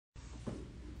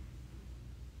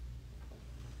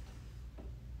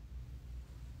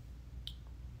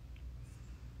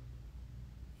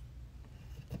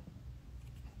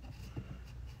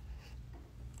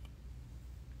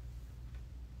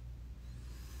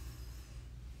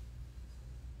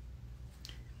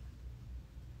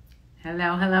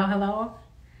Hello, hello, hello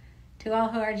to all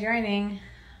who are joining.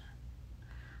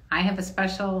 I have a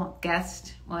special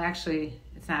guest. Well, actually,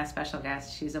 it's not a special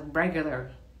guest. She's a regular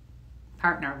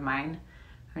partner of mine.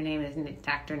 Her name is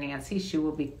Dr. Nancy. She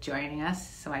will be joining us,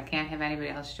 so I can't have anybody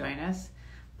else join us.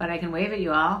 But I can wave at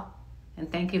you all,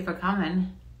 and thank you for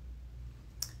coming.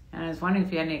 And I was wondering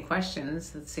if you had any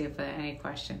questions. Let's see if there are any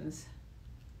questions.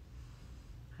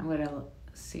 I'm going to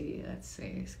see, let's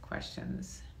see,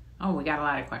 questions. Oh, we got a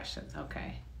lot of questions.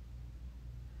 Okay.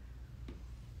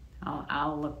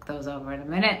 I'll look those over in a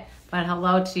minute. But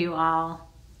hello to you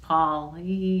all. Paul,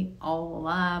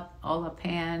 Ola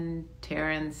Pan,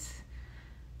 Terrence.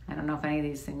 I don't know if any of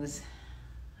these things.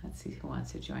 Let's see who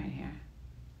wants to join here.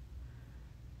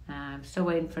 I'm still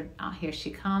waiting for, here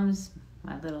she comes.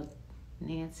 My little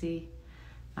Nancy.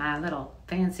 My little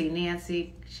fancy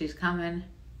Nancy. She's coming.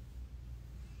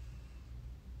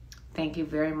 Thank you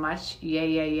very much.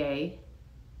 Yay, yay, yay.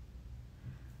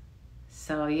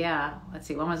 So, yeah. Let's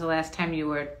see. When was the last time you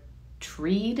were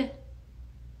treed?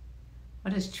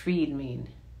 What does treed mean?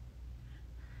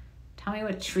 Tell me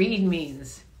what treed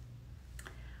means.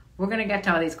 We're going to get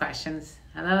to all these questions.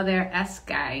 Hello there,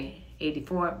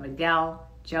 S-Guy84, Miguel,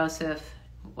 Joseph.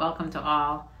 Welcome to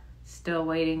all. Still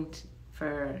waiting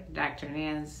for Dr.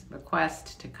 Nan's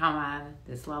request to come on.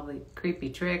 This lovely Creepy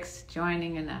Tricks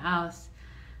joining in the house.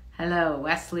 Hello,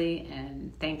 Wesley,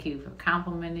 and thank you for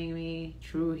complimenting me.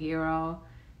 True hero.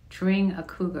 Treeing a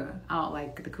cougar. Oh,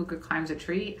 like the cougar climbs a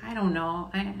tree? I don't know.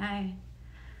 I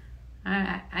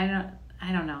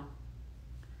don't know.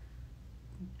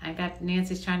 I got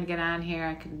Nancy's trying to get on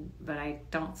here. But I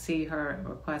don't see her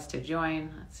request to join.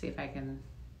 Let's see if I can.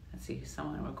 Let's see if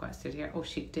someone requested here. Oh,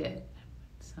 she did.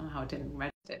 Somehow it didn't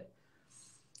register.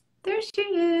 There she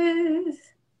is.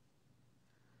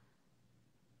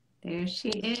 There she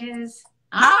is.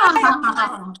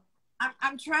 Oh,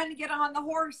 I'm trying to get on the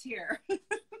horse here.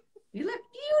 You look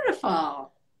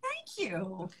beautiful. Thank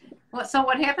you. Well, so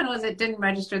what happened was it didn't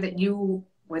register that you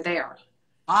were there.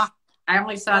 I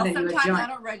only saw that you had joined. Sometimes I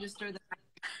don't register that.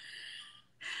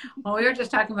 Well, we were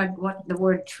just talking about what the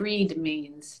word treed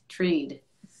means. Treed.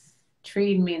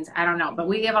 Treed means, I don't know. But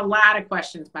we have a lot of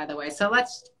questions, by the way. So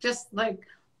let's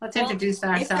introduce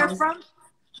ourselves.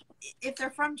 If they're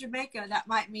from Jamaica, that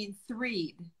might mean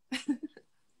threed.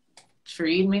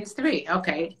 Treed means three.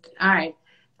 Okay. All right.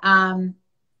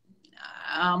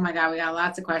 Oh my God, we got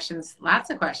lots of questions. Lots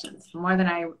of questions. More than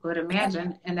I would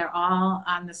imagine. And they're all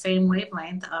on the same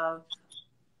wavelength of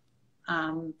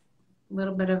a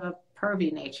little bit of a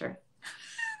pervy nature.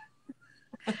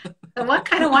 So what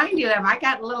kind of wine do you have? I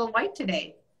got a little white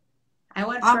today. I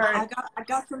went for I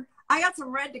got some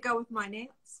red to go with my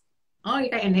nails. Oh,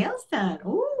 you got your nails done.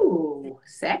 Ooh,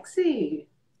 sexy.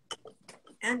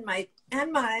 And my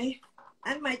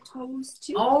toes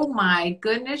too. Oh my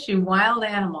goodness, you wild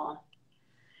animal.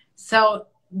 So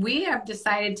we have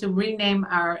decided to rename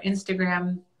our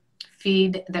Instagram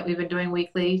feed that we've been doing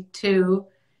weekly to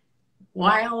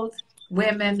Wild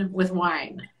Women with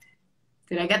Wine.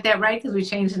 Did I get that right? Because we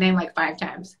changed the name like 5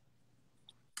 times.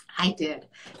 I did.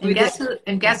 And guess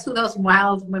who those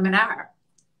wild women are?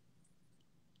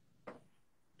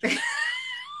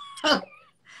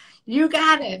 You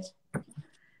got it.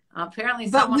 Apparently,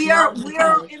 but we're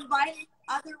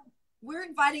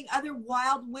inviting other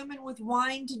wild women with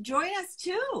wine to join us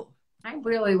too. I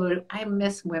really would. I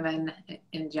miss women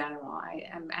in general.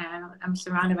 I'm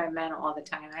surrounded by men all the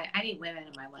time. I need women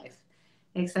in my life,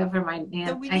 except for my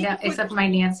except for my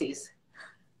Nancy's.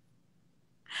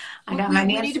 We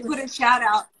need to put a shout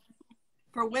out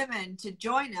for women to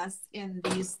join us in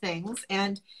these things,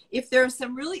 and if there are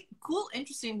some really cool,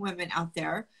 interesting women out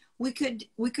there, we could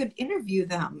interview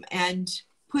them and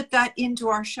put that into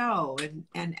our show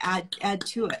and add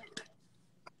to it.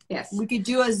 Yes, we could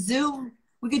do a Zoom.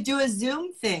 We could do a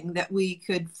Zoom thing that we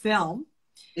could film.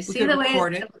 You see the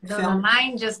way the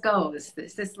mind just goes.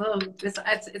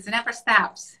 It never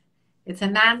stops. It's a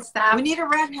nonstop. We need a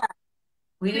redhead.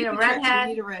 We need a redhead.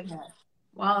 We need a redhead.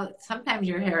 Well, sometimes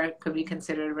your hair could be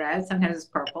considered red. Sometimes it's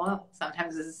purple.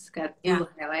 Sometimes it's got blue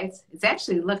highlights. It's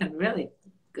actually looking really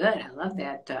good. I love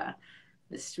that.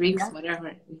 The streaks,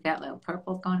 whatever. You got a little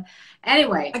purple going.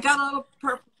 Anyway. I got a little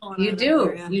purple going on. You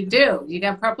do. You do. You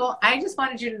got purple. I just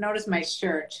wanted you to notice my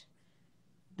shirt.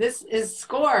 This is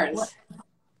Scores. What?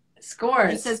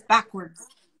 Scores. It says backwards.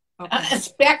 Okay. It's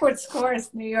backwards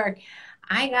Scores, New York.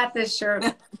 I got this shirt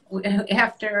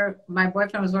after my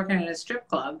boyfriend was working at a strip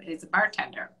club. He's a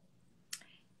bartender.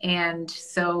 And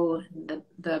so the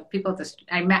people,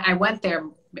 I went there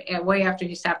way after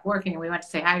he stopped working, and we went to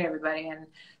say hi to everybody. And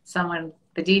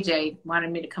the DJ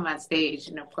wanted me to come on stage.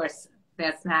 And of course,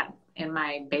 that's not in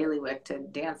my bailiwick to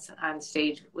dance on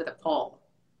stage with a pole.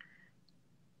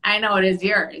 I know it is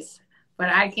yours, but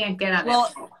I can't get on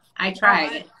that pole. I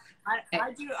tried.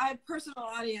 I do. I have personal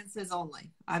audiences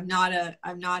only. I'm not a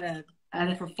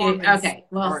performance. Okay.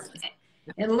 Well, artist.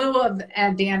 In lieu of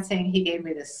dancing, he gave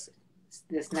me this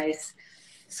nice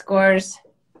Scores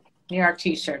New York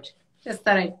T-shirt. Just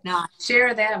thought I'd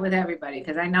share that with everybody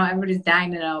because I know everybody's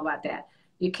dying to know about that.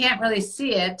 You can't really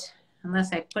see it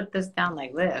unless I put this down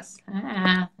like this.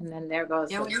 And then there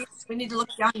goes. Yeah, we need to look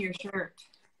down your shirt.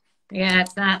 Yeah,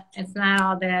 it's not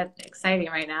all that exciting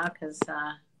right now because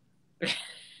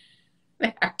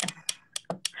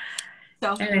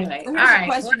so anyway, all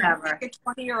right, whatever. A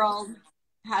 20-year-old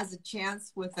has a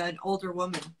chance with an older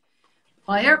woman.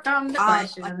 Well, here come the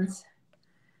questions.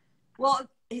 Well,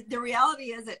 the reality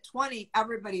is at 20,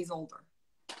 everybody's older.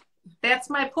 That's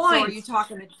my point. So are you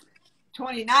talking a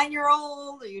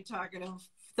 29-year-old? Are you talking a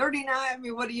 39? I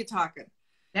mean, what are you talking?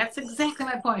 That's exactly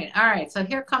my point. All right, so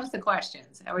here comes the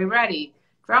questions. Are we ready?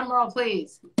 Drum roll,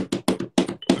 please.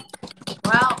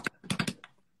 Well,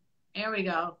 here we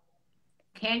go.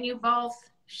 Can you both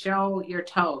show your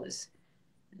toes?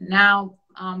 Now,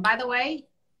 by the way,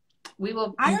 we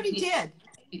will. I already did.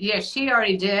 Yeah, she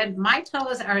already did. My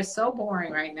toes are so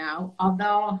boring right now,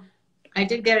 although I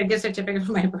did get a gift certificate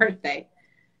for my birthday.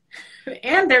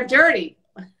 And they're dirty.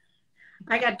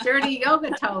 I got dirty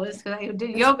yoga toes because I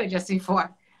did yoga just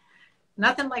before.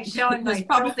 Nothing like showing my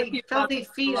filthy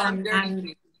feet on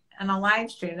a live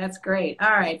stream. That's great.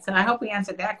 All right, so I hope we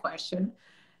answered that question.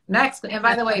 Next, and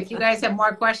by the way, if you guys have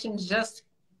more questions, just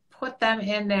put them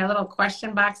in their little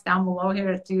question box down below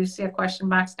here. Do you see a question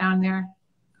box down there?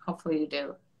 Hopefully you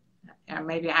do. Or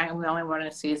maybe I'm the only one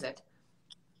who sees it.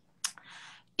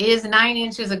 Is 9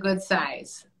 inches a good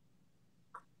size?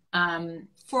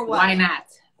 For what? Why not?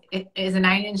 Is a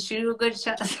 9-inch shoe a good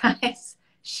size?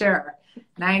 Sure.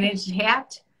 9-inch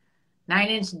hat?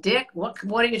 9-inch dick? What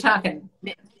are you talking?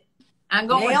 I'm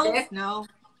going Nails? with dick. No.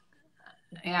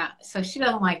 Yeah, so she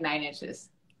doesn't like 9 inches.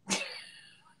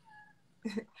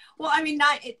 Well, I mean,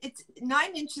 it's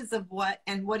 9 inches of what,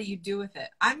 and what do you do with it?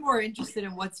 I'm more interested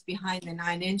in what's behind the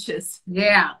 9 inches.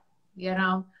 Yeah, you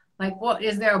know, like what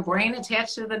is there a brain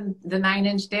attached to the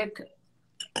 9-inch dick?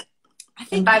 I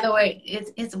think. And by the way,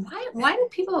 it's why do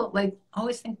people like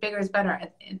always think bigger is better?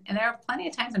 And there are plenty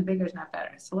of times when bigger is not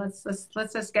better. So let's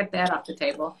just get that off the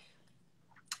table.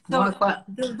 So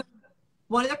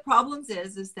one of the problems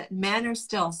is that men are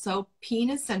still so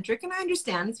penis-centric, and I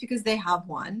understand it's because they have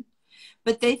one,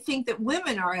 but they think that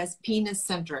women are as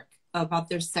penis-centric about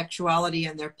their sexuality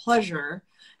and their pleasure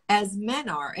as men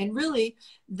are. And really,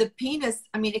 the penis,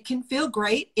 I mean, it can feel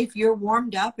great if you're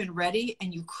warmed up and ready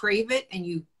and you crave it and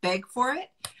you beg for it,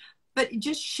 but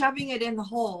just shoving it in the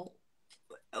hole,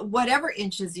 whatever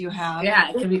inches you have. Yeah,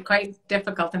 it can be quite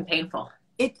difficult and painful.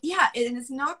 And it's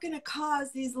not going to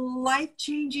cause these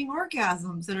life-changing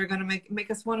orgasms that are going to make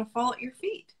us want to fall at your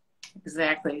feet.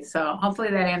 Exactly. So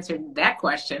hopefully that answered that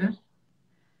question.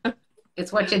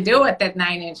 It's what you do with that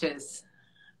 9 inches.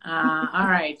 All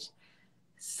right.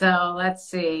 So let's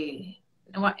see.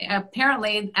 Well,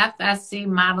 apparently FSC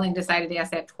modeling decided to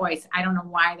ask that twice. I don't know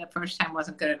why the first time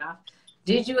wasn't good enough.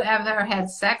 Did you ever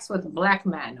have sex with black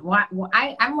men?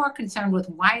 I'm more concerned with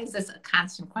why is this a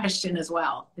constant question as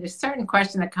well? There's certain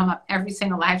questions that come up every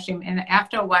single live stream. And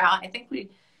after a while, I think we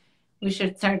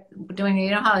should start doing, you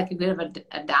know how like you give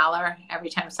a dollar every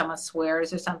time someone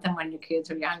swears or something when your kids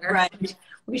are younger? Right.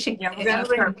 We should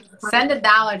send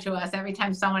 $1 to us every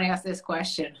time someone asks this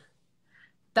question.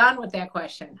 Done with that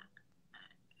question.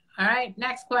 All right,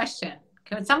 next question.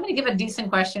 Can somebody give a decent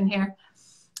question here?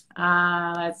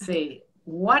 Let's see.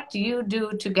 What do you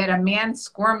do to get a man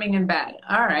squirming in bed?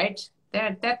 All right,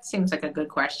 that seems like a good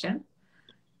question.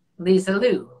 Lisa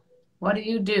Lou, what do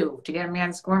you do to get a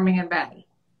man squirming in bed?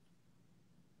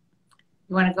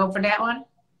 You want to go for that one?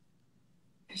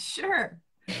 Sure.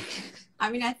 I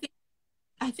mean, I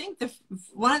think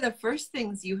one of the first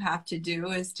things you have to do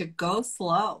is to go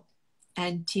slow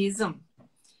and tease him.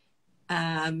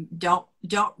 Don't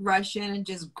rush in and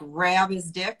just grab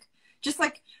his dick. Just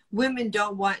like women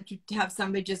don't want to have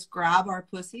somebody just grab our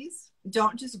pussies.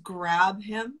 Don't just grab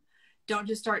him. Don't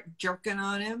just start jerking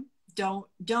on him. Don't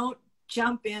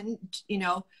jump in. You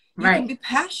know, you can be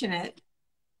passionate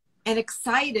and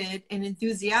excited and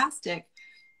enthusiastic,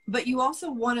 but you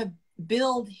also want to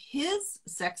build his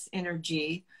sex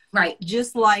energy, right?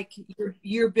 Just like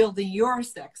you're building your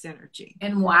sex energy.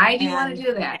 And why do you want to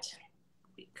do that?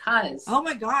 Because oh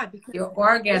my God, because your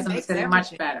orgasm is going to be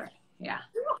much better. Yeah.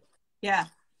 Yeah.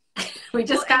 We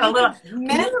just got a little.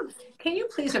 Can you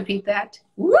please repeat that?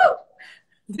 Woo!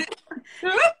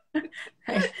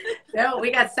 No,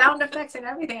 we got sound effects and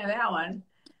everything on that one.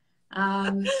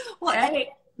 Well, Hey,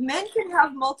 men can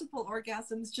have multiple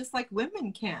orgasms just like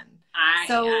women can. I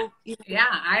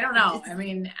don't know. I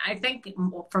mean, I think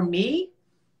for me,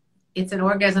 it's an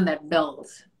orgasm that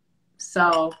builds.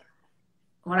 So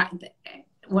what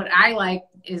I like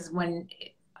is when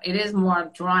it is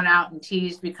more drawn out and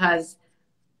teased, because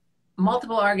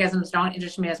multiple orgasms don't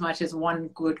interest me as much as one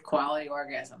good quality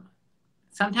orgasm.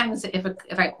 Sometimes if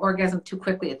I orgasm too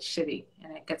quickly, it's shitty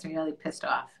and it gets me really pissed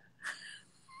off.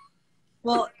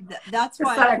 Well, that's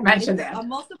why I'd mention that.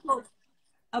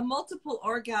 A multiple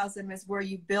orgasm is where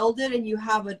you build it and you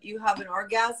have an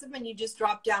orgasm and you just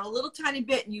drop down a little tiny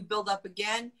bit and you build up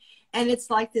again. And it's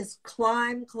like this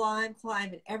climb,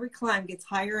 and every climb gets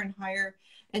higher and higher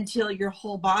until your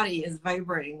whole body is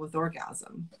vibrating with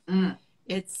orgasm. Mm.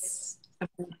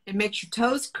 It makes your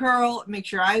toes curl, it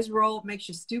makes your eyes roll, it makes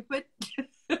you stupid.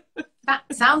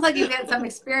 Sounds like you've had some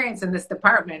experience in this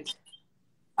department.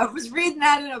 I was reading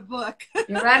that in a book.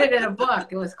 You read it in a book.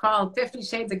 It was called 50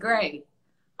 Shades of Grey.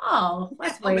 Oh,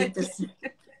 let's wait.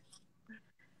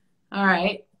 All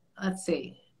right. Let's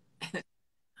see.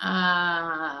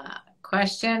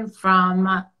 Question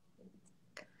from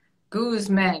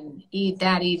Guzman,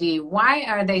 E.ed. Why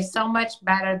are they so much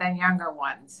better than younger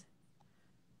ones?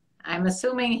 I'm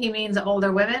assuming he means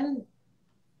older women.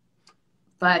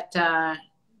 But,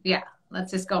 yeah,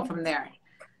 let's just go from there.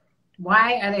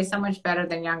 Why are they so much better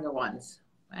than younger ones?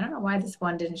 I don't know why this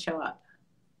one didn't show up.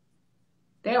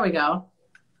 There we go.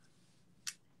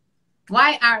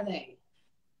 Why are they?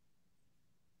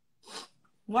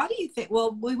 Why do you think?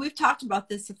 Well, we've talked about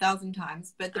this 1,000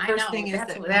 times, but the first thing is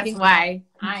that's why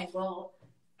I will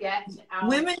get out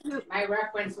women my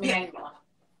reference manual.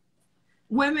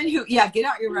 Women who, get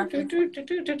out your reference.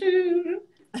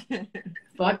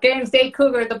 Fuck Game State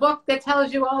Cougar, the book that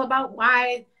tells you all about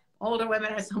why older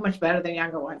women are so much better than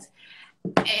younger ones.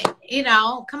 You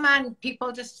know, come on,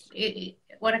 people,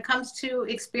 when it comes to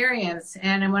experience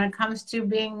and when it comes to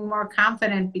being more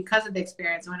confident because of the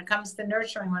experience, when it comes to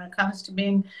nurturing, when it comes to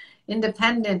being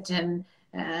independent and,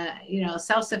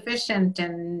 self-sufficient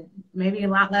and maybe a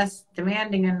lot less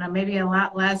demanding and maybe a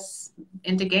lot less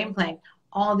into game playing,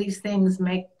 all these things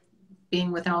make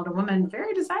being with an older woman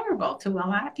very desirable to a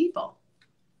lot of people.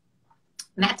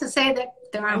 Not to say that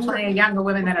there aren't plenty of younger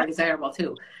women that are desirable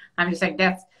too. I'm just saying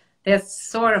that's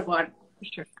sort of what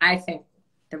I think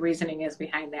the reasoning is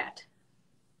behind that.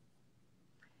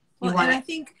 Well, and I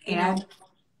think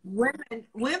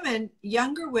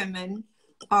younger women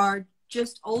are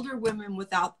just older women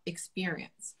without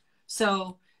experience.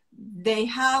 So they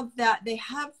have,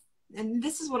 and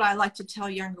this is what I like to tell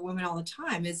younger women all the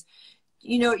time is,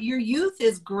 your youth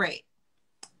is great.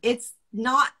 It's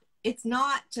not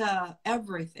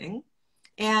everything,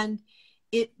 and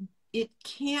it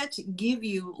can't give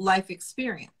you life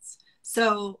experience.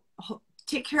 So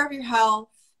take care of your health,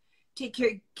 take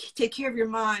care of your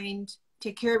mind,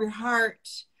 take care of your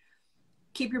heart,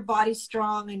 keep your body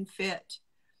strong and fit,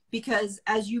 because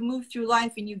as you move through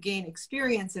life and you gain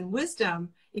experience and wisdom,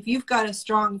 if you've got a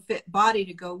strong fit body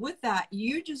to go with that,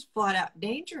 you're just flat out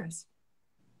dangerous.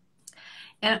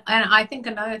 And I think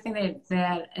another thing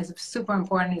that is super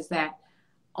important is that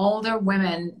older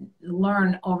women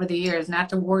learn over the years not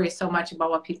to worry so much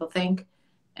about what people think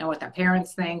and what their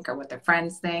parents think or what their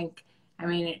friends think. I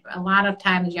mean, a lot of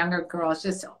times younger girls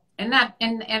and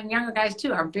younger guys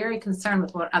too are very concerned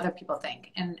with what other people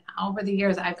think. And over the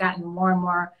years, I've gotten more and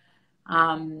more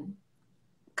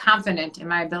confident in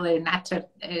my ability not to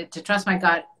trust my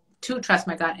gut,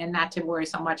 and not to worry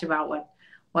so much about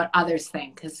what others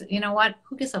think. Because you know what?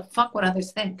 Who gives a fuck what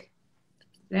others think?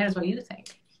 That is what you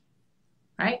think.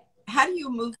 Right? How do you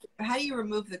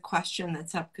remove the question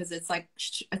that's up? Because it's like,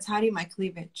 it's hiding my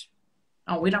cleavage.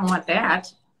 Oh, we don't want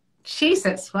that.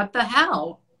 Jesus, what the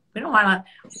hell? We don't want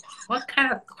to. What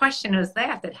kind of question is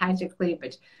that hides your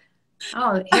cleavage?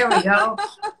 Oh, here we go.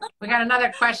 We got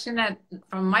another question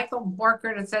from Michael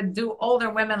Borker that said, do older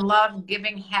women love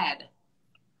giving head?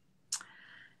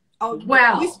 Oh,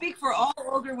 well, we speak for all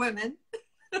older women.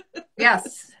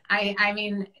 Yes. I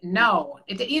mean, no.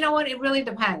 You know what? It really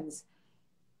depends.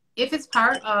 If it's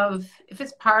part of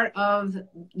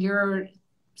your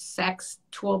sex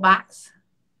toolbox,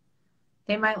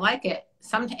 they might like it.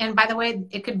 And by the way,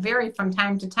 it could vary from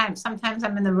time to time. Sometimes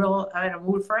I'm in a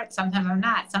mood for it. Sometimes I'm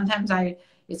not. Sometimes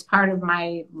it's part of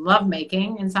my love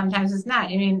making, and sometimes it's not.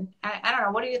 I mean, I don't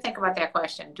know. What do you think about that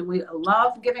question? Do we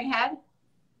love giving head?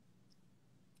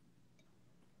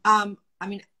 I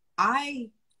mean, I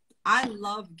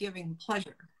love giving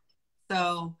pleasure.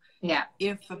 So yeah,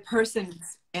 if a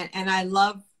person's and I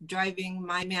love driving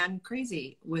my man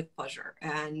crazy with pleasure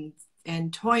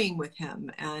and toying with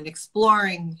him and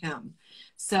exploring him.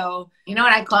 So you know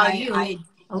what I call you?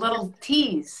 A little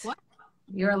tease. What?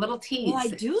 You're a little tease. Well, I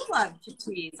do love to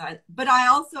tease, but I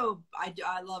also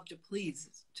I love to please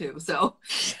too. So,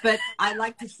 but I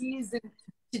like to tease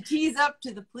up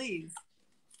to the please.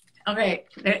 Okay,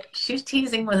 she's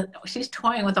toying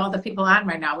with all the people on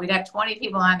right now. We got 20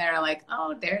 people on there. Like,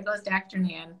 oh, there goes Dr.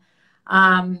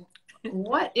 Nan.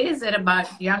 What is it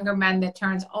about younger men that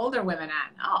turns older women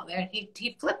on? Oh, there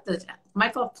he flipped it.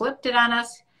 Michael flipped it on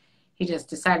us. He just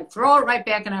decided to throw it right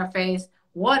back in our face.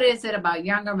 What is it about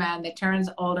younger men that turns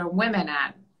older women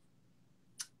on?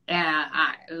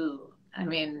 I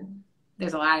meing,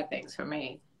 there's a lot of things for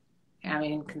me. I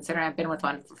mean, considering I've been with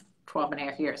one for 12 and a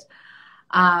half years.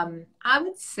 I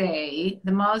would say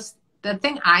the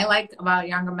thing I like about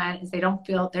younger men is they're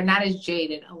not as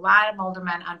jaded. A lot of older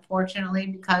men, unfortunately,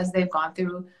 because they've gone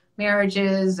through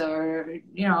marriages or,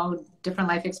 different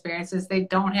life experiences, they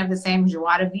don't have the same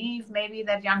joie de vivre maybe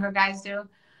that younger guys do.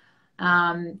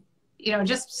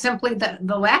 Just simply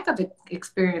the lack of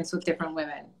experience with different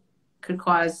women could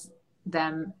cause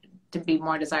them to be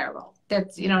more desirable.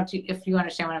 That's, if you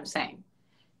understand what I'm saying.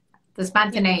 The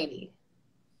spontaneity.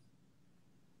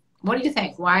 What do you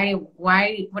think?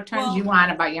 What turns you on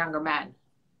about younger men?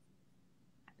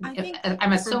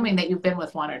 I'm assuming that you've been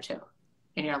with one or two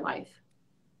in your life.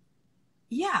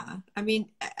 Yeah. I mean,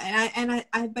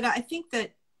 but I think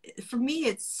that for me,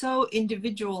 it's so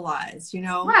individualized,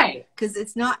 Right. Because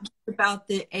it's not just about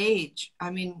the age. I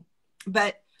mean,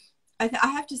 but I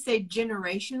have to say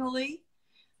generationally,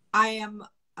 I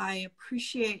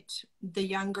appreciate the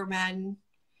younger men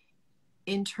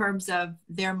in terms of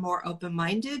they're more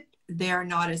open-minded. They're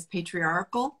not as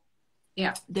patriarchal.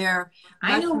 Yeah.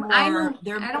 I don't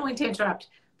mean to interrupt,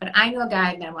 but I know a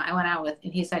guy that I went out with,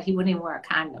 and he said he wouldn't even wear a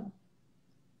condom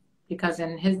because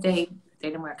in his day they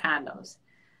didn't wear condoms.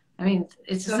 I mean,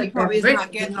 it's just he probably is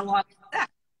not getting a lot of that.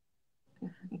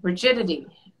 Rigidity.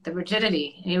 The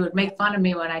rigidity. And he would make fun of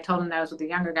me when I told him that I was with a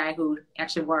younger guy who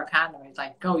actually wore a condom. He's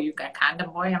like, "Oh, you got a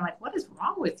condom, boy?" I'm like, "What is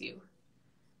wrong with you?"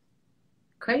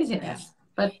 Craziness. Yeah.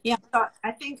 But yeah, so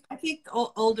I think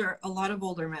a lot of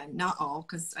older men, not all,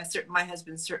 because my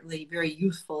husband's certainly very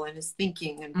youthful in his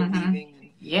thinking and believing. Mm-hmm.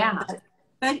 Yeah.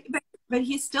 But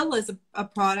he still is a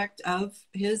product of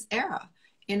his era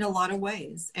in a lot of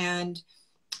ways, and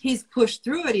he's pushed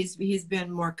through it. He's been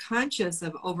more conscious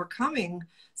of overcoming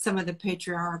some of the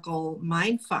patriarchal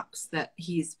mind fucks that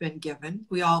he's been given.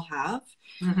 We all have.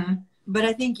 Mm-hmm. But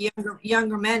I think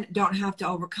younger men don't have to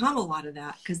overcome a lot of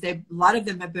that because a lot of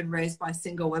them have been raised by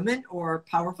single women or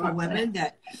powerful women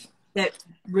that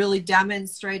really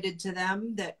demonstrated to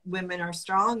them that women are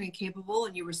strong and capable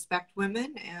and you respect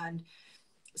women. And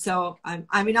so,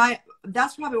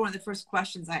 that's probably one of the first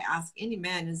questions I ask any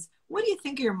man is, what do you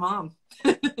think of your mom?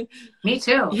 Me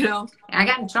too. I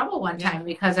got in trouble one time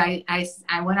because I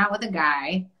went out with a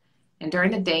guy, and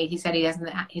during the day he said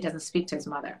he doesn't speak to his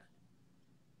mother.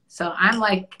 So I'm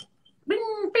like,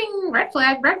 bing, bing, red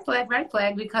flag,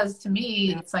 because to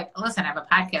me, it's like, listen, I have a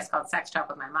podcast called Sex Talk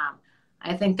with My Mom.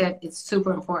 I think that it's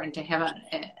super important to have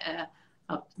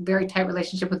a very tight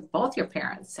relationship with both your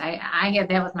parents. I had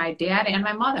that with my dad and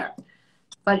my mother.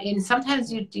 But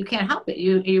sometimes you can't help it.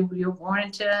 You're born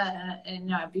into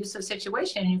an abusive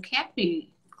situation. You can't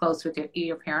be close with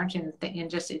your parents, and it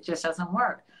just doesn't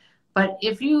work. But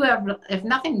if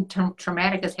nothing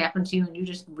traumatic has happened to you and you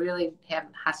just really have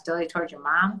hostility towards your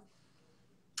mom,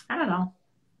 I don't know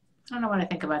what I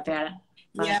think about that.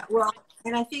 But, yeah, well,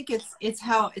 and I think it's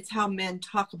how men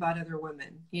talk about other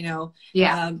women.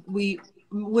 Yeah.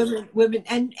 Women,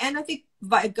 and I think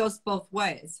it goes both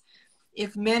ways.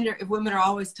 If women are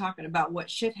always talking about what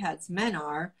shitheads men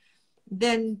are,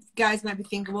 then guys might be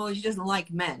thinking, well, she doesn't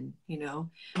like men, Right.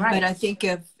 But I think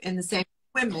if in the same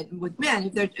women with men,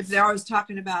 if they're always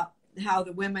talking about how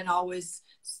the women always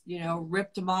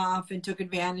ripped them off and took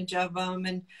advantage of them,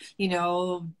 and if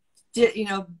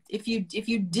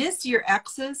you diss your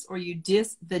exes or you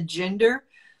diss the gender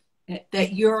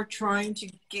that you're trying to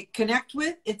connect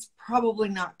with, it's probably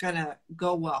not gonna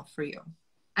go well for you.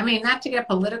 I mean, not to get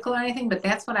political or anything, but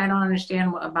that's what I don't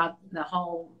understand about the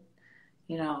whole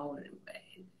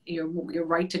your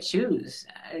right to choose,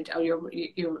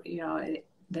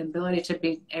 the ability to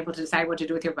be able to decide what to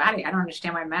do with your body. I don't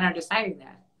understand why men are deciding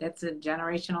that. That's a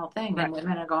generational thing, right. And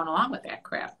women are going along with that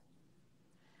crap.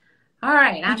 All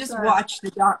right. I just watched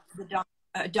the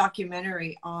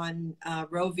documentary on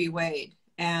Roe v. Wade,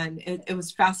 and it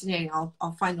was fascinating.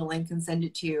 I'll find the link and send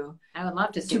it to you. I would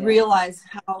love to see that. Realize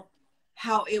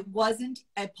how it wasn't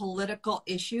a political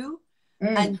issue,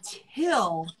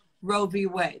 until Roe v.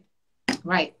 Wade.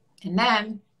 Right. And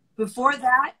then before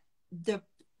that,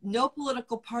 no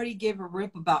political party gave a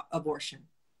rip about abortion.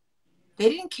 They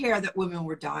didn't care that women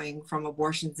were dying from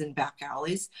abortions in back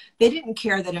alleys. They didn't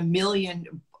care that 1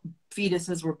 million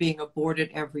fetuses were being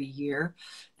aborted every year.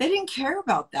 They didn't care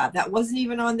about that. That wasn't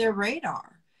even on their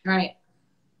radar. Right.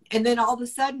 And then all of a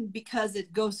sudden, because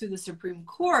it goes through the Supreme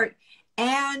Court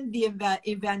and the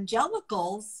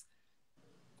evangelicals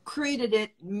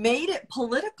made it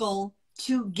political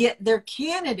to get their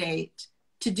candidate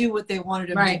to do what they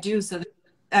wanted him to do. So,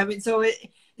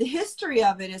 the history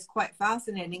of it is quite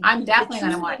fascinating. I'm definitely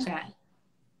going to watch that.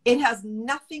 It has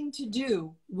nothing to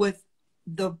do with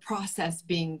the process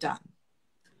being done.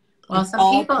 Well,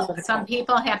 some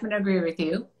people happen to agree with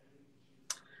you.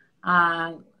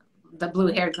 The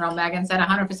blue-haired girl, Megan, said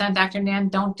 100% Dr. Nan,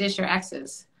 don't dish your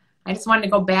exes. I just wanted to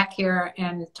go back here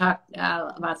and talk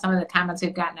about some of the comments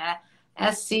we've gotten at.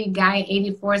 SC Guy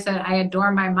 84 said, I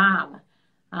adore my mom.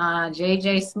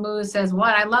 JJ Smooth says,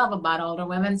 what I love about older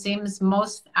women seems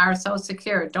most are so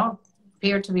secure. Don't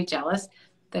appear to be jealous.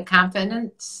 The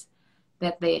confidence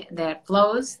that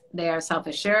flows, they are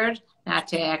self-assured, not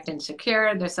to act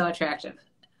insecure. They're so attractive.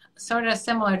 Sort of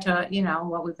similar to,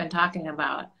 what we've been talking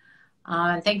about.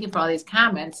 And thank you for all these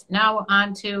comments. Now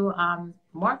on to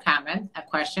more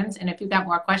questions. And if you've got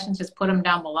more questions, just put them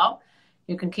down below.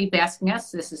 You can keep asking us.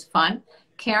 This is fun.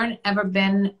 Karen, ever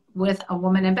been with a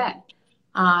woman in bed?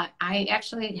 I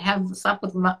actually have slept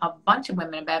with a bunch of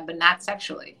women in bed, but not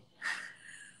sexually.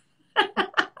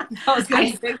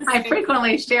 I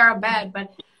frequently share a bed,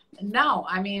 but no.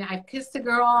 I mean, I've kissed a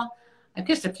girl. I've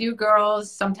kissed a few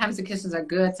girls. Sometimes the kisses are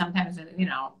good. Sometimes,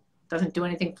 doesn't do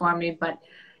anything for me. But,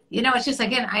 it's just,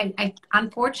 again, I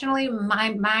unfortunately,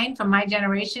 my mind from my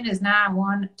generation is not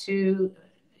one to,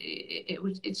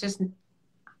 it's just,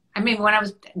 I mean, when I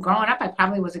was growing up, I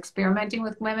probably was experimenting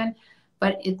with women.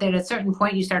 But at a certain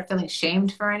point, you start feeling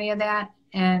shamed for any of that.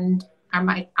 And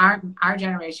our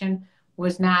generation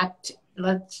was not,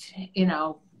 let's,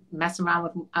 mess around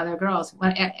with other girls.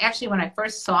 When I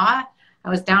first saw, I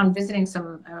was down visiting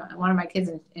one of my kids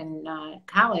in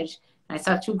college, and I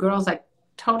saw two girls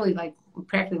totally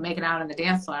practically making out on the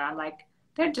dance floor. I'm like,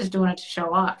 they're just doing it to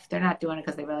show off. They're not doing it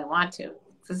because they really want to.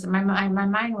 Because my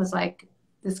mind was like,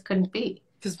 this couldn't be.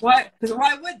 Because why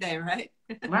would they, right?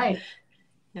 Right.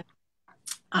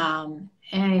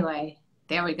 Anyway,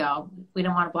 there we go. We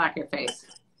don't want to block your face.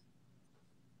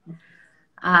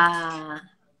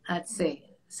 Let's see.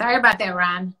 Sorry about that,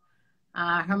 Ron.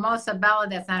 Hermosa Bella,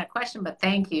 that's not a question, but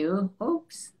thank you.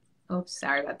 Oops,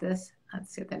 sorry about this.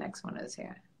 Let's see what the next one is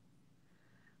here.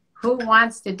 Who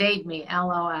wants to date me?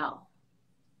 LOL.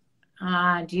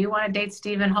 Do you want to date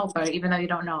Stephen Holper, even though you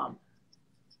don't know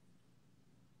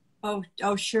him?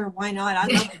 Oh, sure. Why not? I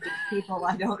love to date people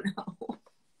I don't know.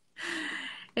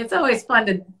 It's always fun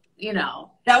to,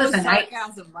 That was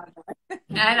sarcasm, by the way.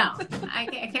 I know.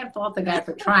 I can't fault the guy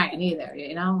for trying either,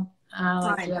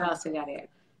 Let's see what else we got here.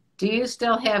 Do you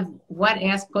still have wet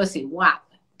ass pussy?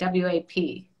 WAP.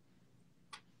 WAP.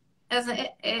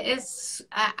 It's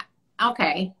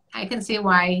okay. I can see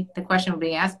why the question would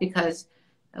be asked because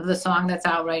of the song that's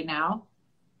out right now.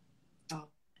 Oh.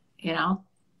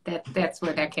 That's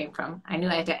where that came from. I knew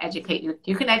I had to educate you.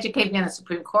 You can educate me on the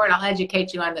Supreme Court. I'll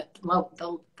educate you on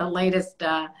the latest.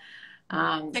 The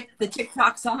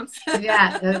TikTok songs.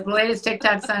 Yeah, the latest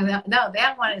TikTok songs. No,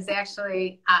 that one is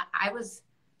actually.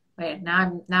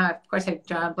 Now of course I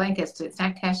draw a blank. It's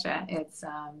not Kesha. It's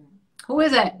who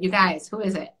is it? You guys, who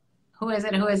is it? Who is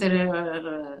it?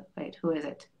 Wait, who is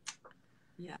it?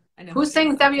 Yeah, I know. Who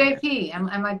sings WAP?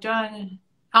 I'm like drawing.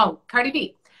 Oh, Cardi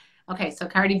B. Okay, so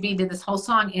Cardi B did this whole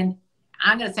song, and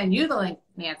I'm going to send you the link,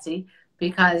 Nancy,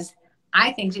 because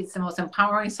I think it's the most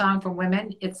empowering song for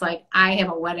women. It's like, I have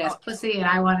a wet-ass pussy, and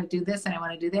I want to do this, and I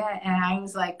want to do that. And I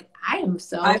was like, I am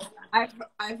so...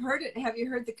 I've heard it. Have you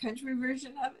heard the country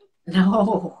version of it?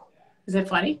 No. Is it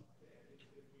funny?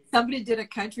 Somebody did a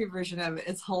country version of it.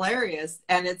 It's hilarious.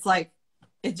 And it's like,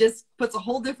 it just puts a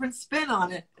whole different spin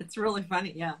on it. It's really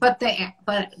funny, yeah. But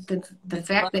the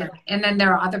fact that, and then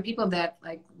there are other people that,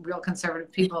 like real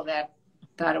conservative people that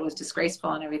thought it was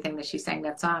disgraceful and everything that she sang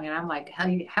that song. And I'm like,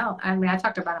 hell. I mean, I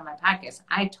talked about it on my podcast.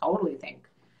 I totally think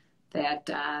that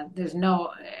there's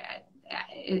no,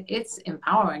 it's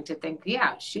empowering to think,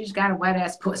 yeah, she's got a wet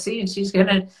ass pussy and she's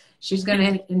gonna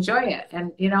enjoy it.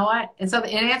 And you know what? And so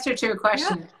in answer to your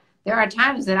question, there are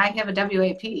times that I have a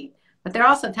WAP. But there are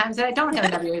also times that I don't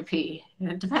have a WAP.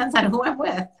 And it depends on who I'm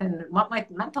with and what my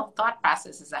mental thought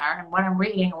processes are and what I'm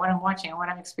reading and what I'm watching and what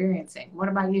I'm experiencing. What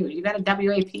about you? You got a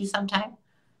WAP sometime?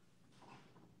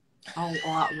 Oh, a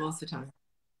lot, most of the time.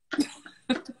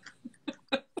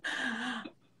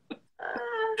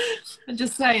 I'm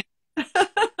just saying.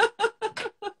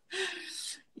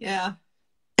 Yeah.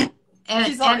 And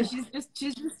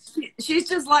she's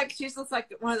just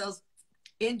like one of those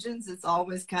engines that's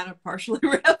always kind of partially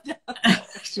revved up.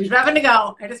 She's revving to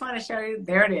go. I just want to show you.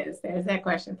 There it is. There's that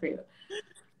question for you.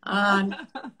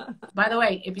 By the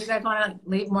way, if you guys want to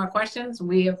leave more questions,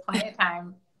 we have plenty of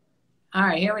time. All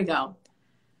right, here we go.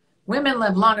 Women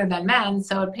live longer than men,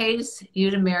 so it pays you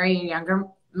to marry a younger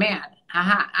man.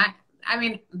 I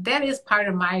mean, that is part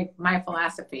of my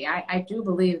philosophy. I do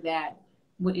believe that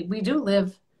we do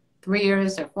live 3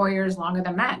 years or 4 years longer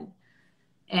than men.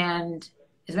 And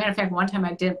as a matter of fact, one time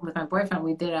I did with my boyfriend,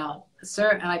 we did a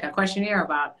questionnaire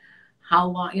about how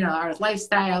long, our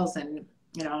lifestyles and,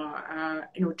 our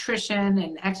nutrition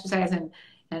and exercise and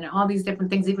all these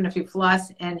different things, even if you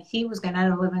floss. And he was going to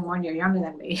end up living 1 year younger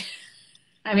than me.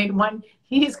 I mean,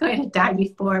 he's going to die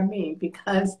before me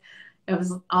because it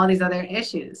was all these other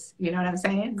issues. You know what I'm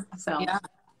saying? So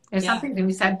there's something to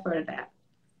be said for that.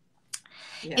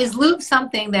 Yeah. Is lube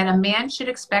something that a man should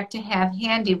expect to have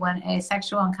handy when a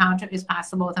sexual encounter is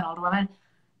possible with an older woman?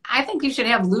 I think you should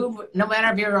have lube no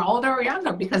matter if you're older or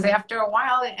younger, because after a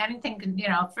while, anything can,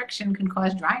 friction can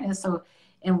cause dryness. So,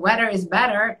 and wetter is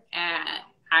better.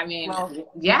 I mean,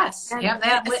 yes, have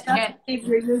that. If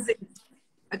you're using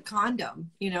a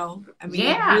condom, I mean,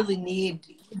 you really need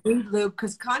lube,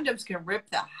 because condoms can rip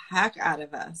the heck out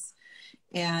of us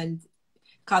and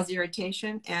cause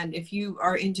irritation. And if you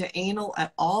are into anal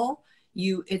at all,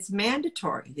 it's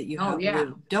mandatory that you have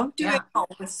lube. Don't do it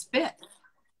with spit.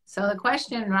 So the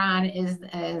question, Ron, is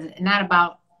not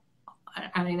about,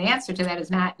 I mean, the answer to that is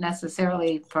not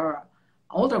necessarily for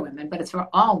older women, but it's for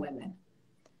all women.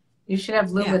 You should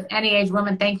have lube with any age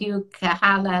woman. Thank you,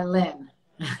 Kahala Lynn.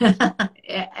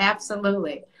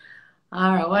 Absolutely.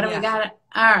 All right, what do we got?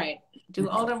 All right. Do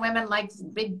older women like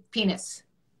big penis?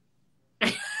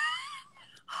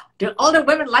 Do older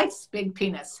women like big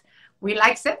penis? We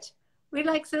likes it. We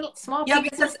likes small penises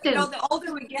because too. The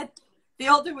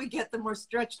older we get, the more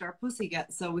stretched our pussy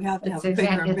gets. So we have to have bigger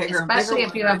and bigger. Especially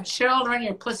if you have children,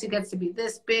 your pussy gets to be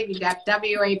this big. You got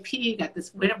WAP. You got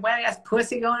this wet ass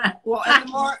pussy going on. Well, and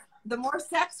the more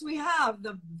sex we have,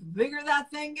 the bigger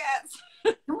that thing gets.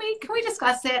 Can we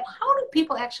discuss that? How do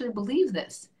people actually believe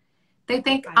this? They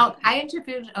think. I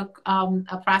interviewed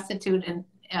a prostitute in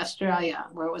Australia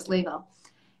where it was legal.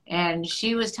 And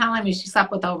she was telling me she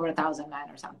slept with over 1,000 men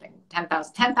or something,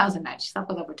 10,000 men. She slept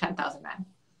with over 10,000 men.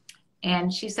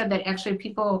 And she said that actually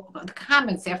the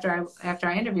comments after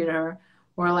I interviewed her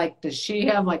were like, does she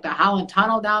have like the Holland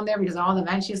Tunnel down there because of all the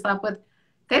men she slept with?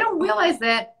 They don't realize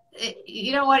that,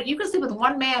 you know what, you can sleep with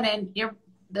one man and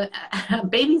the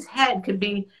baby's head could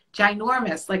be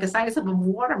ginormous, like the size of a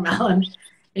watermelon.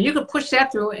 And you could push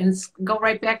that through and go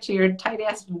right back to your tight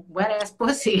ass, wet ass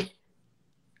pussy.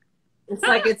 It's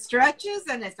like it stretches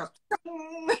and it's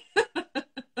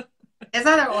as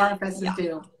other orifices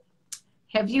do.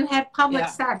 Have you had public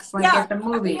sex like at the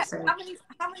movies?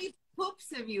 How many poops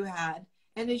have you had?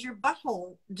 And is your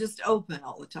butthole just open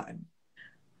all the time?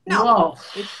 No. Whoa.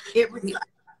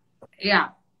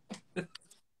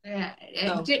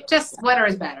 Just wetter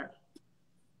is better.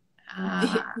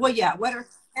 Wetter.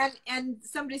 And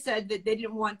somebody said that they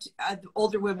didn't want the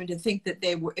older women to think that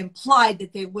they were implied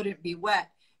that they wouldn't be wet.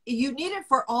 You need it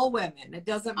for all women. It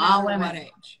doesn't matter what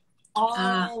age.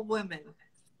 All women.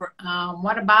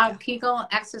 What about Kegel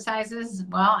exercises?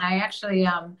 Well, I actually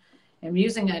am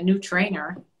using a new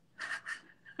trainer.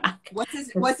 What's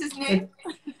his name?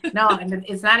 No,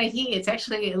 it's not a he. It's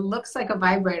actually, it looks like a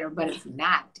vibrator, but it's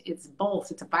not. It's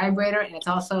both. It's a vibrator and it's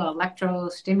also an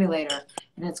electrostimulator.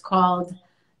 And it's called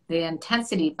the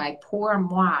Intensity by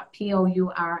Pourmoi,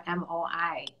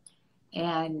 Pourmoi.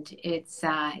 And it's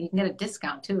you can get a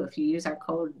discount too if you use our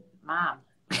code MOM.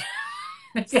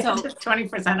 So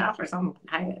 20% off or some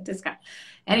high discount.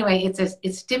 Anyway,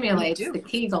 it stimulates the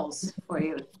Kegels for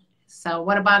you. So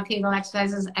what about Kegel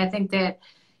exercises? I think that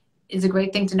is a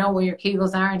great thing to know where your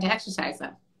Kegels are and to exercise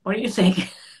them. What do you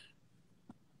think?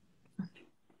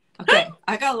 Okay,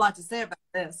 I got a lot to say about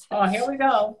this. Oh, here we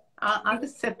go. I'll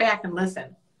just sit back and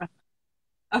listen.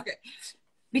 Okay,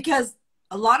 because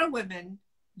a lot of women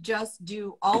just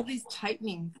do all these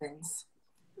tightening things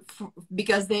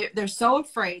because they're so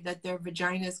afraid that their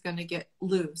vagina is going to get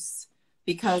loose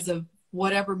because of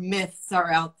whatever myths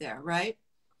are out there, right?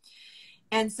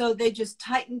 And so they just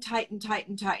tighten.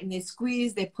 They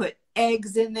squeeze, they put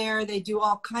eggs in there. They do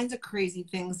all kinds of crazy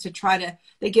things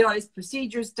they get all these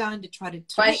procedures done to try to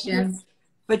tighten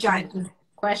vagina.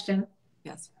 Question.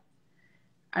 Yes.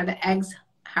 Are the eggs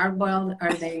hard-boiled or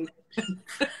are they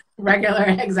Regular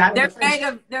eggs out of the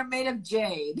fridge. They're made of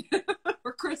jade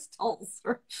or crystals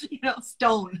or,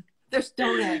 stone. They're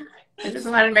stone eggs. I just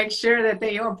wanted to make sure that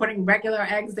they were putting regular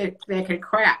eggs that they could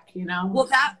crack, Well,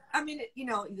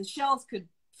 the shells could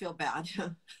feel bad.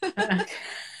 The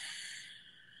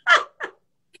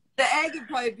egg would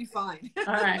probably be fine.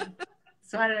 All right.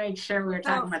 So I wanted to make sure we were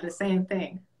talking about the same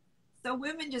thing. So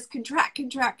women just contract,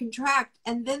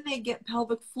 and then they get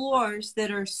pelvic floors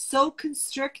that are so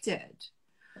constricted.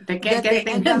 They can't get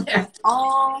anything in there. With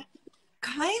all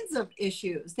kinds of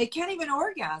issues. They can't even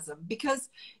orgasm because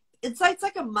it's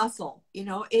like a muscle,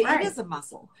 it is a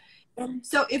muscle. And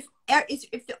so if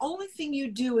the only thing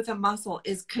you do with a muscle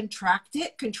is contract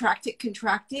it,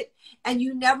 and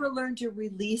you never learn to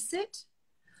release it,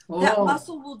 that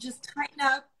muscle will just tighten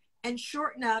up and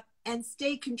shorten up and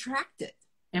stay contracted.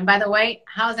 And by the way,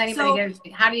 how do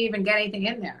you even get anything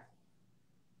in there?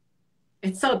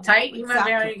 It's so tight, you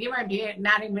might be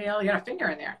not even able to get a finger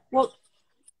in there. Well,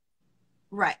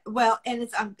 right. Well, and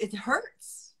it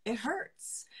hurts. It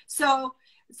hurts. So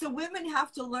women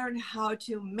have to learn how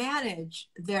to manage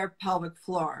their pelvic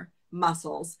floor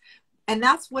muscles. And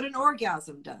that's what an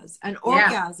orgasm does. An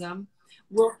orgasm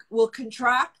will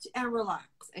contract and relax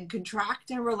and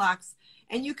contract and relax.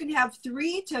 And you can have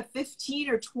 3 to 15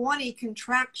 or 20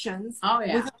 contractions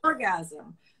with an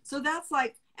orgasm. So that's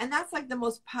like the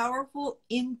most powerful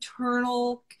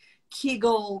internal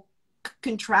Kegel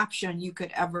contraption you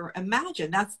could ever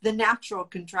imagine. That's the natural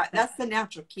That's the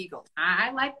natural Kegel.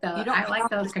 I like those. I like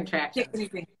those contractions.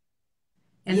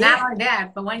 And not only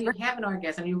that, but when you have an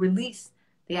orgasm, you release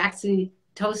the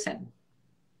oxytocin.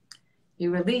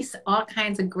 You release all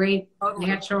kinds of great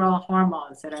natural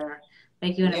hormones that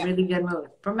make you in a really good mood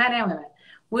for men and women.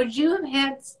 Would you have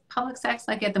had public sex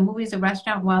like at the movies or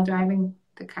restaurant while driving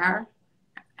the car?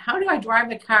 How do I drive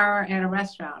the car at a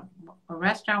restaurant? A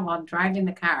restaurant while driving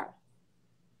the car?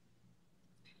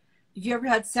 Have you ever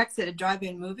had sex at a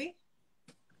drive-in movie?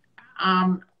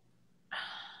 I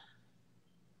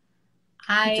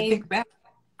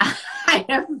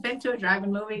haven't been to a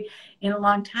drive-in movie in a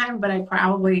long time, but I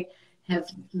probably have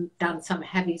done some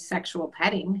heavy sexual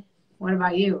petting. What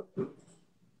about you?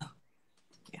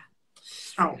 Yeah.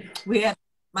 Oh. We had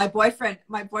my boyfriend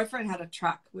had a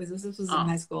truck. This was in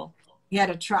high school. He had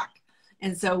a truck.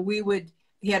 And so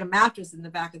he had a mattress in the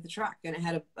back of the truck, and it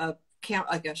had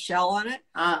like a shell on it.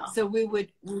 So we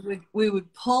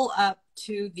would pull up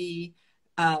to the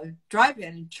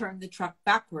drive-in and turn the truck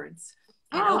backwards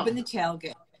and open the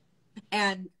tailgate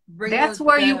and bring. That's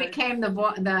where you became the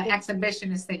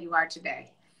exhibitionist that you are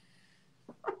today.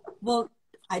 Well,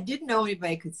 I didn't know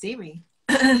anybody could see me.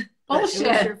 Bullshit. It was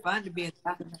sure fun to be in the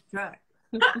back of the truck.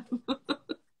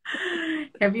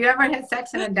 Have you ever had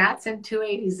sex in a Datsun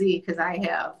 280Z? Because I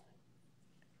have.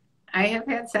 I have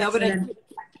had sex. No, but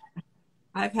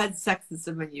I've had sex in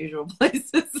some unusual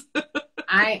places.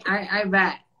 I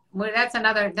bet. Well, that's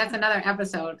another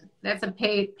episode. That's a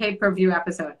pay-per-view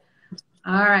episode.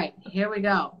 All right, here we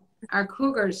go. Are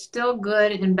cougars still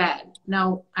good in bed?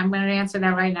 No, I'm going to answer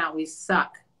that right now. We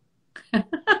suck.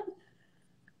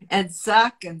 And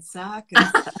suck and suck and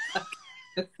suck.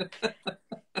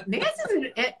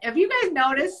 Nancy, have you guys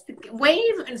noticed?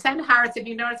 Wave and send hearts if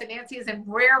you notice that Nancy is in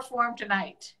rare form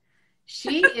tonight.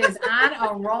 She is on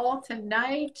a roll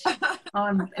tonight.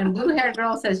 And Blue Hair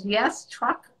Girl says, yes,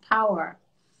 truck power.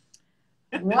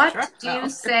 What do you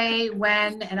say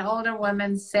when an older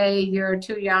woman say you're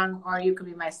too young or you could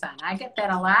be my son? I get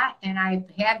that a lot, and I've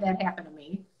had that happen to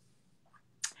me.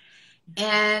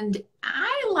 And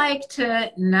I like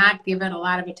to not give it a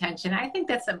lot of attention. I think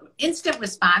that's an instant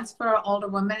response for an older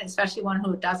woman, especially one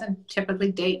who doesn't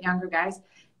typically date younger guys.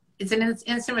 It's an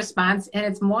instant response, and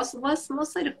it's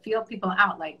mostly to feel people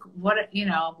out. Like, what is he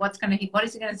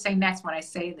going to say next when I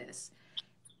say this?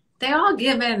 They all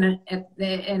give in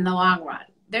the long run.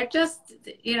 They're just,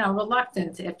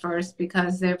 reluctant at first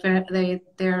because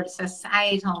their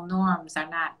societal norms are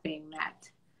not being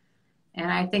met. And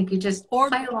I think you just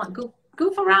play along,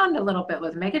 goof around a little bit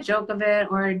with, make a joke of it,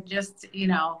 or just,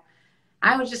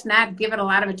 I would just not give it a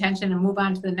lot of attention and move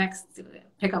on to the next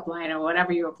pickup line or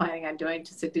whatever you were planning on doing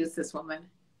to seduce this woman.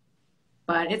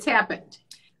 But it's happened.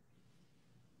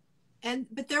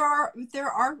 But there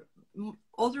are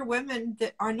older women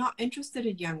that are not interested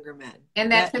in younger men.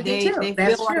 And that could be too.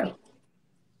 That's true.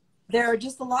 There are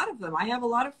just a lot of them. I have a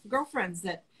lot of girlfriends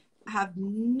that have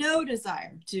no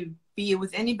desire to be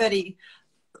with anybody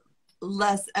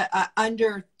less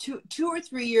under 2 or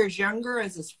 3 years younger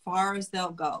as far as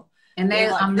they'll go. And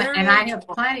I have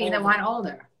plenty that want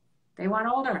older. They want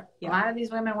older. Yeah. A lot of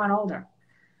these women want older.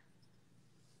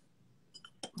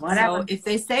 Whatever. So if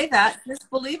they say that, just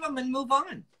believe them and move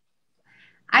on.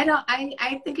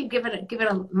 I think you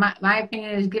my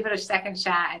opinion is give it a second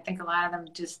shot. I think a lot of them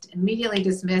just immediately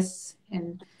dismiss,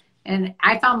 and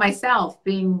I found myself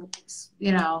being,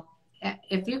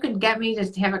 if you could get me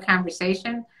just to have a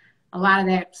conversation, a lot of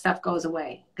that stuff goes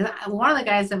away. Because one of the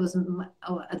guys that was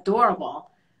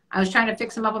adorable, I was trying to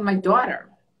fix him up with my daughter.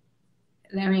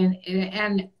 I mean,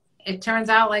 and it turns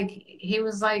out like he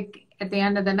was like at the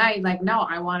end of the night, like, no,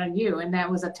 I wanted you, and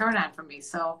that was a turn on for me.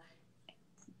 So,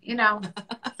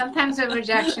 sometimes a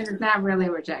rejection is not really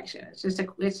a rejection. It's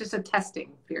just a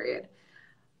testing period.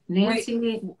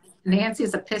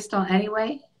 Nancy's a pistol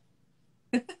anyway.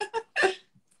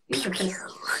 She's a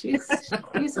pistol. She's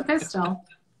a pistol.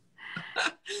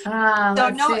 So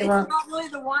no, it's not really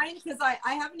the wine, because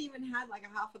I haven't even had like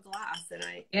a half a glass, and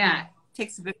it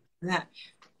takes a bit of that.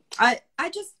 I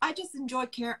just enjoy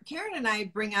Karen and I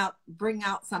bring out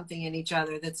something in each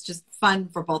other that's just fun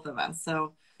for both of us.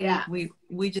 So yeah, we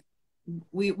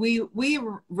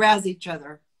razz each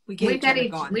other. We get each other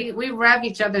going. We rev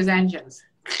each other's engines.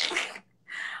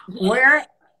 Where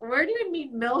do you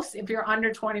meet MILFs if you're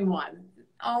under 21?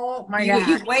 Oh my God!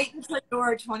 You wait until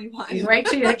you're 21. You wait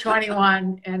till you're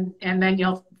 21, and then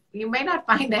you may not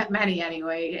find that many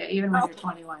anyway, even when you're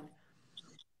 21.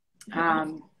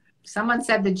 Someone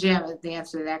said the gym is the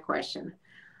answer to that question.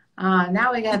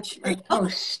 Now we got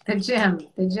the gym.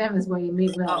 The gym is where you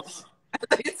meet MILFs.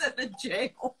 It's at the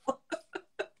jail.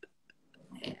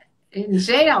 In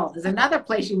jail is another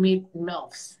place you meet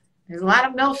MILFs. There's a lot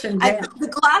of MILFs in jail. The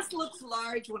glass looks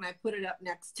large when I put it up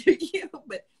next to you,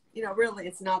 but really,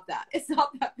 it's not that. It's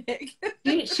not that big.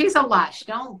 She's a lush.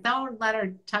 Don't let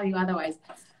her tell you otherwise.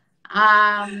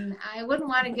 I wouldn't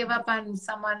want to give up on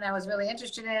someone I was really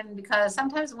interested in, because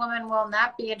sometimes women will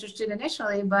not be interested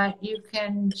initially, but you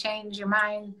can change your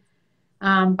mind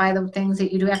by the things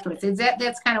that you do afterwards.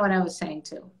 That's kind of what I was saying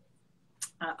too.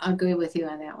 I agree with you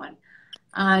on that one.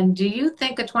 Do you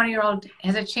think a 20-year-old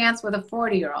has a chance with a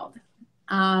 40-year-old?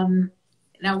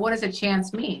 Now, what does a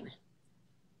chance mean?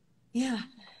 Yeah.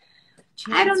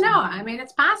 I don't know. I mean,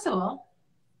 it's possible.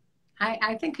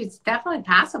 I think it's definitely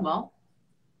possible.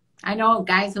 I know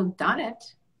guys who've done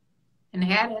it and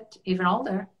had it even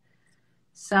older.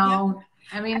 So, yeah.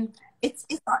 I mean, it's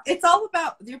all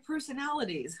about your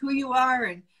personalities, who you are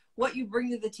and what you bring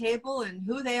to the table, and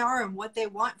who they are and what they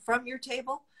want from your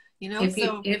table. If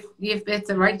it's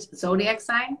the right zodiac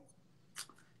sign,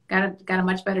 got a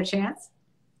much better chance.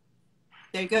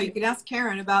 There you go. You can ask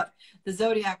Karen about the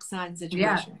zodiac sign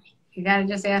situation. Yeah, you got to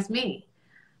just ask me.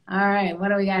 All right, what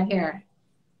do we got here?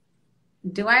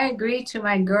 Do I agree to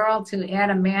my girl to add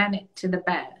a man to the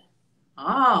bed?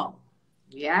 Oh,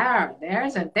 yeah.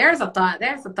 There's a thought.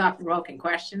 There's a thought-provoking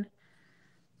question.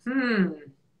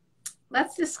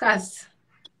 Let's discuss.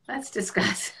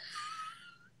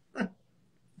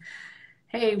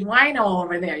 Hey, wino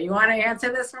over there. You want to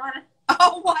answer this one?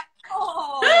 Oh, what?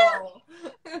 Oh.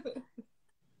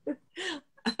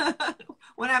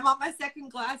 When I'm on my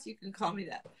second glass, you can call me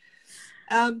that.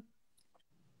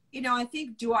 I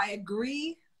think, do I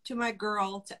agree to my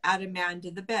girl to add a man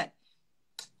to the bed?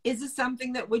 Is it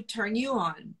something that would turn you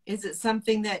on? Is it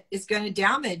something that is going to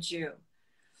damage you?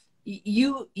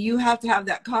 You have to have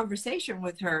that conversation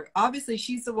with her. Obviously,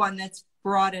 she's the one that's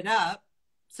brought it up,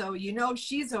 so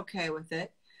she's okay with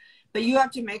it. But you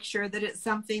have to make sure that it's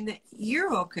something that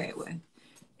you're okay with,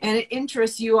 and it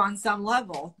interests you on some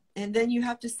level. And then you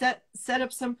have to set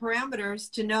up some parameters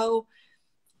to know,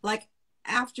 like,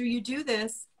 after you do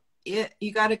this,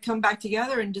 you got to come back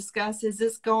together and discuss, is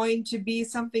this going to be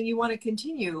something you want to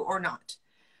continue or not?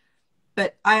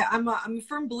 But I'm a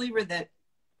firm believer that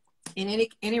in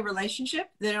any relationship,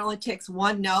 that it only takes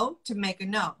one no to make a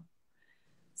no.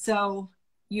 So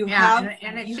if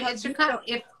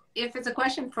it's a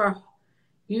question for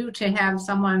you to have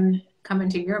someone come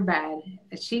into your bed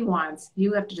that she wants,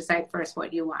 you have to decide first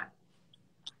what you want.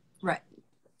 Right.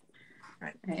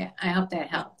 I hope that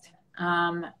helped.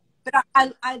 But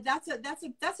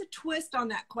that's a twist on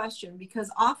that question,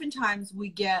 because oftentimes we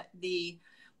get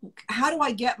how do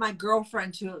I get my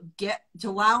girlfriend to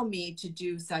allow me to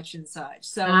do such and such?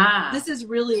 So this is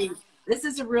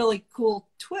a really cool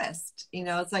twist.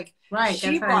 It's like, right.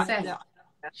 She wants it.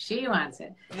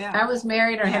 Yeah. If I was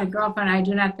married or had a girlfriend, I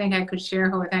do not think I could share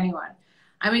her with anyone.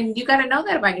 I mean, you got to know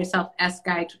that about yourself,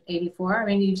 S-Guy 84. I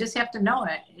mean, you just have to know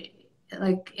it.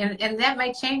 Like, and that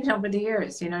might change over the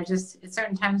years, just at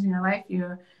certain times in your life,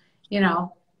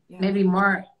 maybe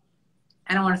more,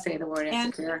 I don't want to say the word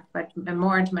insecure, but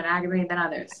more into monogamy than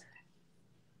others.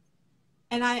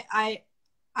 And I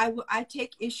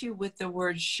take issue with the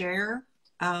word share,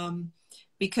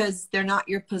 because they're not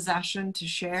your possession to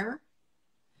share.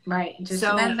 Right. It just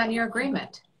depends on your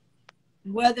agreement.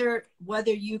 Whether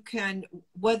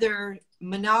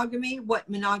monogamy, what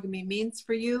monogamy means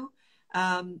for you,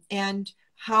 and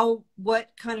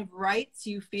what kind of rights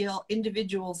you feel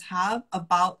individuals have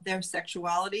about their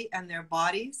sexuality and their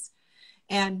bodies,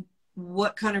 and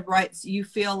what kind of rights you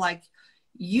feel like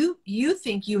you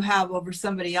think you have over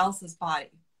somebody else's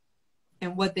body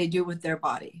and what they do with their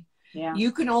body. Yeah.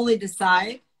 You can only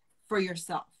decide for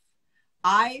yourself.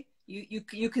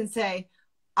 You can say,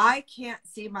 I can't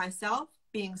see myself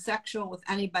being sexual with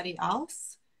anybody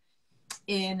else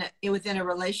within a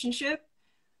relationship.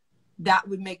 That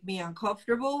would make me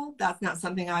uncomfortable. That's not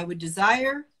something I would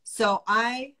desire. So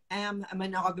I am a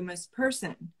monogamous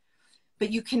person.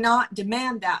 But you cannot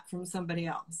demand that from somebody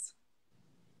else.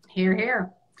 Hear,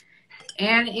 hear.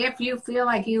 And if you feel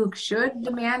like you should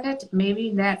demand it,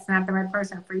 maybe that's not the right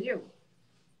person for you.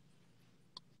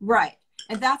 Right.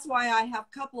 And that's why I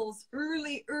have couples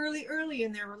early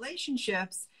in their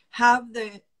relationships have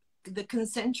the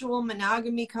consensual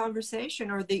monogamy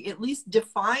conversation, or the at least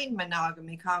define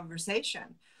monogamy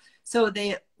conversation. So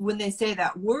when they say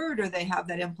that word or they have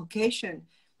that implication,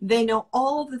 they know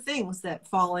all the things that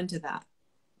fall into that.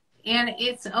 And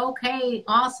it's okay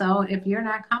also if you're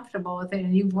not comfortable with it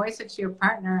and you voice it to your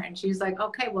partner and she's like,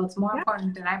 okay, well, it's more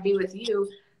important that I be with you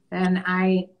than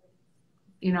I,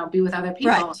 be with other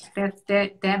people.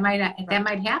 Right. That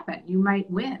might happen. You might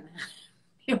win.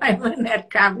 You might win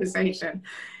that conversation.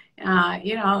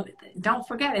 Don't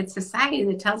forget, it's society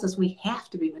that tells us we have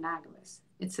to be monogamous.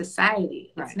 It's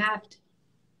society. Right. It's not,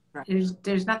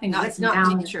 there's nothing written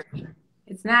down. Nature.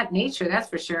 It's not nature, that's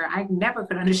for sure. I never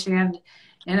could understand,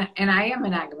 and I am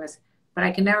monogamous, but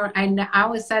I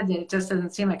always said that it just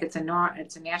doesn't seem like it's a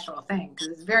natural thing, because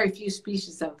there's very few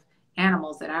species of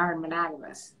animals that are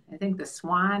monogamous. I think the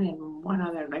swan and one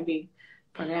other, maybe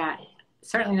forgot.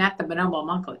 Certainly not the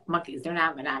bonobo monkeys. They're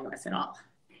not monogamous at all.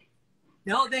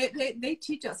 No, they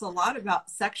teach us a lot about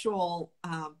sexual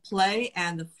play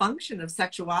and the function of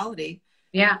sexuality.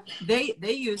 Yeah, they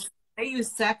use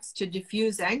sex to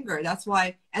diffuse anger. That's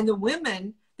why, and the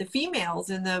women, the females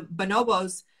and the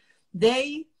bonobos,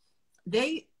 they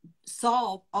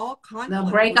solve all conflict. They'll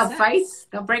break up fights.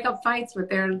 They'll break up fights with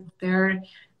their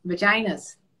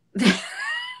vaginas.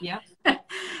 Yeah.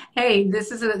 Hey,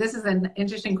 this is an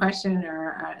interesting question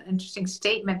or an interesting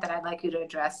statement that I'd like you to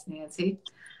address, Nancy.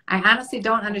 I honestly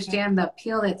don't understand the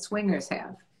appeal that swingers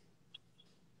have.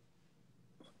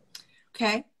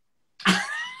 Okay.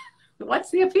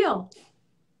 What's the appeal?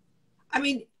 I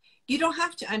mean, you don't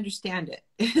have to understand it.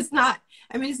 It's not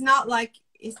like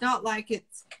it's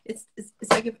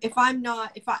like if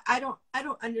I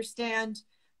don't understand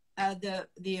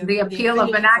the appeal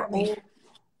of monogamy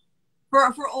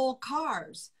for old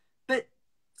cars, but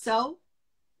so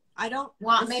I don't.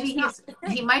 Well, maybe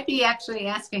he might be actually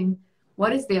asking,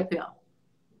 what is the appeal?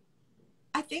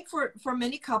 I think for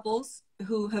many couples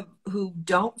who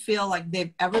don't feel like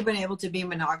they've ever been able to be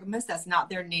monogamous, that's not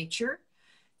their nature,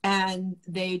 and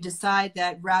they decide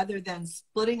that rather than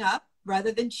splitting up,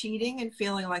 rather than cheating and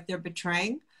feeling like they're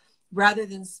betraying, rather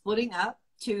than splitting up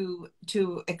to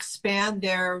expand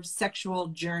their sexual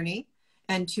journey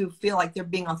and to feel like they're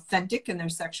being authentic in their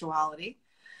sexuality,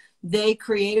 they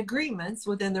create agreements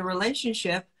within the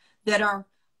relationship that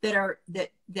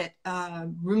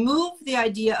remove the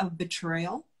idea of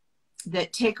betrayal,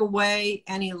 that take away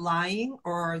any lying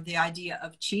or the idea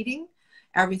of cheating.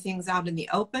 Everything's out in the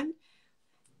open.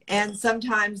 And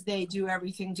sometimes they do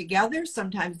everything together.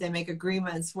 Sometimes they make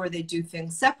agreements where they do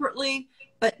things separately,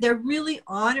 but they're really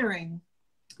honoring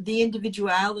the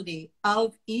individuality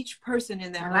of each person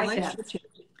in that relationship.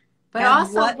 But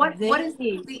also, what is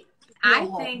the, I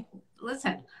think,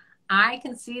 listen, I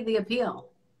can see the appeal.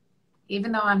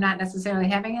 Even though I'm not necessarily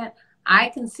having it, I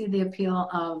can see the appeal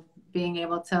of being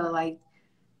able to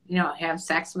have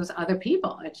sex with other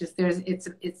people. It's just, it's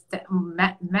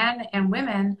men and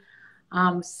women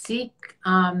seek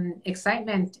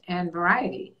excitement and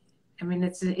variety. I mean,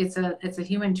 it's a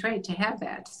human trait to have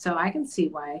that. So I can see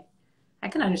why. I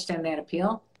can understand that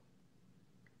appeal.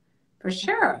 For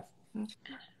sure.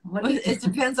 It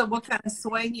depends on what kind of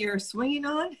swing you're swinging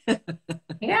on.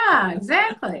 Yeah,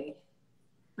 exactly.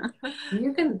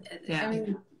 You can, I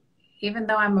mean, even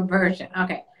though I'm a virgin.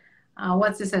 Okay.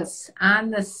 What's this says? On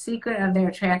the secret of their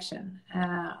attraction.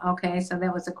 Okay, so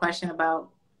that was a question about,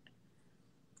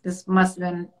 this must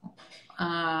have been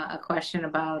a question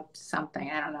about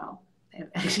something. I don't know.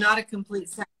 It's not a complete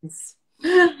sentence.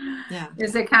 Yeah.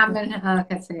 Is it common,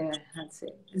 let's see.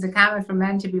 Is it common for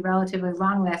men to be relatively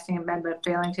long lasting in bed but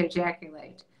failing to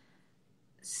ejaculate?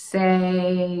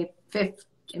 Say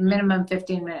minimum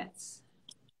 15 minutes.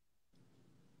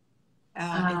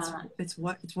 It's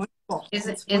wonderful. Is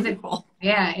it's it, wonderful.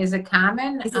 Yeah. Is it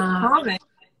common? Is it common?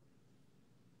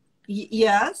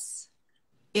 Yes,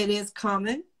 it is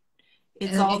common.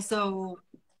 It's also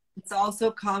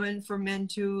common for men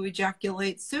to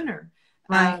ejaculate sooner.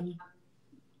 Right.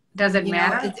 Does it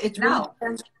matter? It really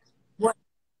depends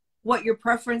what your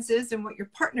preference is and what your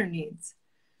partner needs.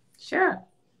 Sure.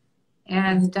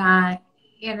 And that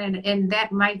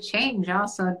might change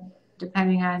also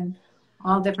depending on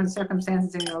all different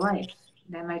circumstances in your life.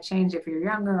 That might change if you're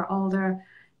younger or older.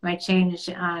 It might change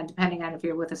depending on if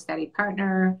you're with a steady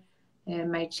partner. It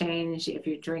might change if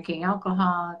you're drinking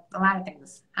alcohol, a lot of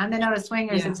things. On the note of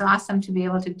swingers, It's awesome to be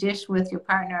able to dish with your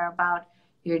partner about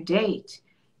your date.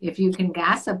 If you can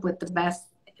gossip with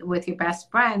your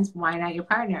best friends, why not your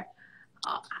partner?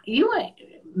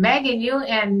 Megan, you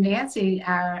and Nancy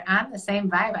are on the same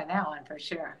vibe on that one for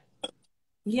sure.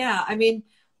 Yeah, I mean,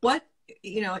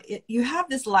 you have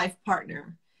this life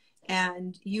partner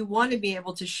and you want to be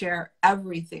able to share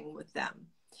everything with them.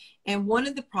 And one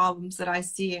of the problems that I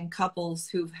see in couples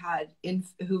who've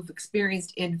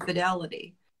experienced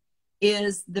infidelity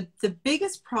is the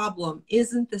biggest problem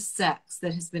isn't the sex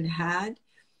that has been had,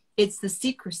 it's the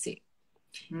secrecy.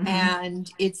 Mm-hmm.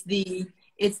 And it's the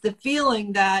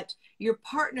feeling that your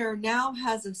partner now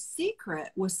has a secret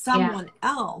with someone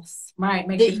else. Right,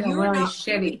 makes you feel really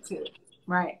shitty.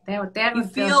 Right, that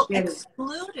would feel shitty.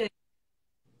 Excluded.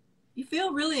 You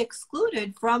feel really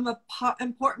excluded from an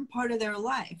important part of their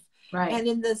life. Right. And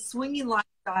in the swinging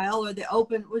lifestyle, or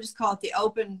we'll just call it the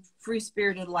open,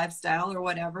 free-spirited lifestyle, or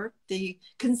whatever, the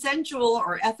consensual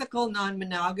or ethical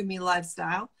non-monogamy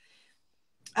lifestyle,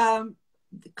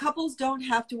 couples don't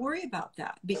have to worry about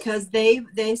that because they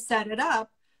set it up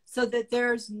so that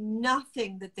there's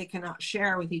nothing that they cannot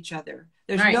share with each other.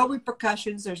 There's no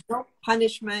repercussions. There's no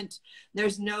punishment.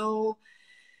 There's no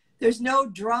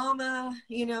drama.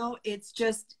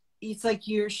 It's like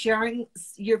you're sharing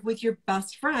with your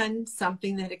best friend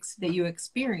something that you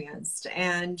experienced,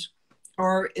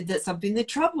 or that something that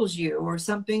troubles you, or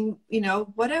something,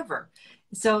 whatever.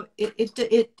 So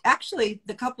it actually,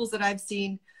 the couples that I've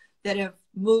seen that have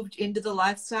moved into the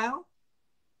lifestyle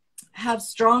have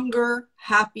stronger,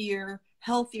 happier,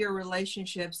 healthier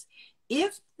relationships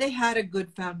if they had a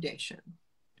good foundation.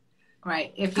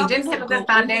 Right. If you didn't have a good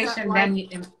foundation,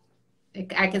 then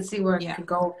I can see where it could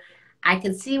go. I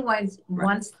can see once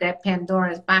that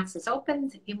Pandora's box is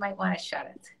opened, you might want to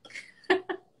shut it.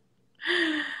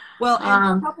 Well,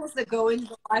 and couples that go into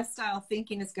the lifestyle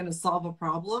thinking it's going to solve a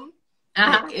problem,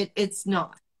 it's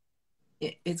not.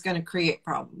 It's going to create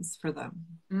problems for them.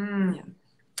 Mm. Yeah.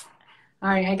 All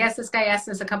right. I guess this guy asked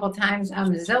this a couple of times.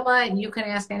 Zilla, you can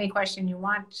ask any question you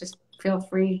want. Just feel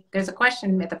free. There's a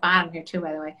question at the bottom here too,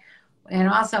 by the way. And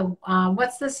also,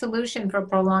 what's the solution for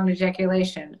prolonged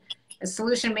ejaculation? A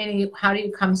solution meaning how do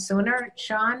you come sooner,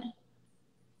 Sean?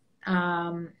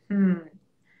 I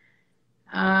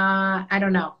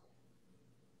don't know.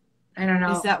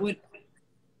 Is that what?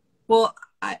 Well,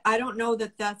 I don't know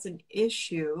that that's an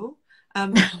issue.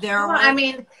 If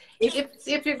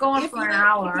you're going for an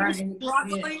hour,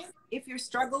 if you're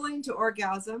struggling to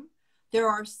orgasm, there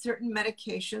are certain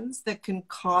medications that can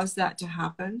cause that to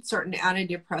happen. Certain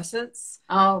antidepressants.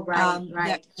 Oh,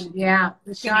 right.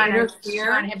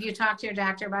 Sean, have you talked to your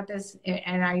doctor about this?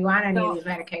 And are you on any of these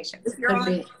medications? If you're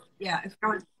on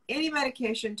any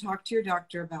medication, talk to your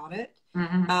doctor about it.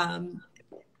 Mm-hmm.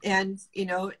 And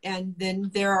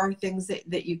then there are things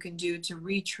that you can do to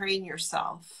retrain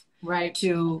yourself. Right.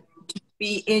 To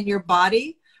be in your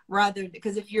body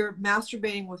because if you're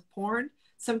masturbating with porn,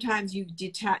 sometimes you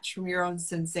detach from your own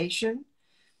sensation,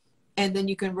 and then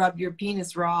you can rub your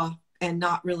penis raw and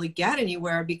not really get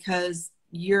anywhere because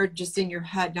you're just in your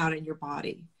head, not in your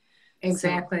body.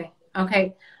 Exactly. So.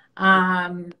 Okay.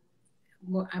 I'm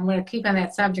going to keep on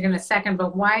that subject in a second,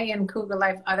 but why in Cougar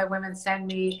Life other women send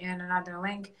me in another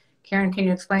link? Karen, can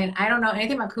you explain? I don't know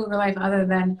anything about Cougar Life other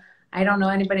than I don't know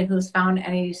anybody who's found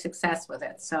any success with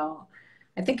it. So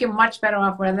I think you're much better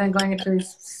off rather than going into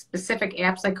specific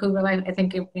apps like Cougar Life. I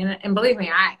think, and believe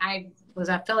me, I was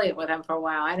affiliate with them for a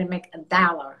while. I didn't make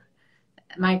 $1.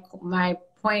 My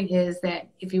point is that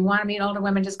if you want to meet older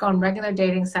women, just go on regular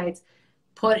dating sites,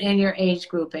 put in your age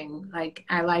grouping. Like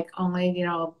I like only,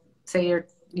 say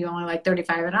you only like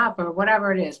 35 and up or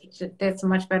whatever it is. That's a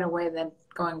much better way than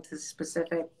going to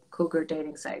specific Cougar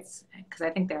dating sites because I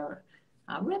think they're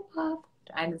rip off.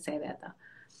 I didn't say that though.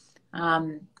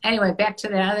 Anyway, back to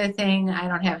the other thing. I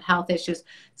don't have health issues.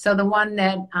 So the one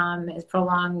that is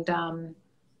prolonged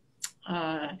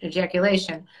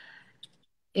ejaculation,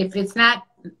 if it's not,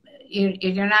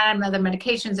 if you're not on other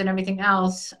medications and everything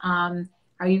else,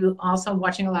 are you also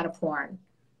watching a lot of porn?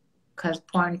 Because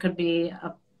porn could be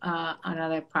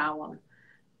another problem.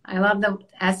 I love the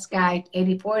S guy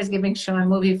 84 is giving Sean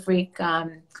Movie Freak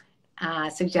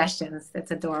suggestions.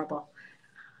 That's adorable.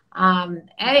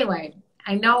 Anyway,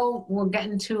 I know we're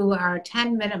getting to our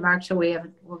 10-minute mark, so we're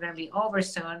going to be over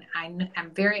soon. I'm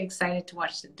very excited to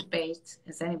watch the debates.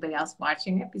 Is anybody else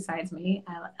watching it besides me?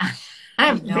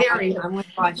 I'm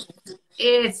watching.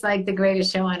 It's like the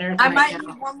greatest show on earth. I might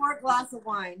need one more glass of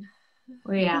wine.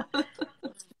 Well, yeah.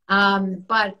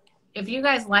 But if you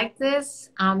guys like this,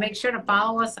 make sure to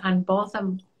follow us on both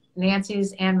of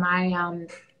Nancy's and my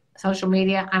social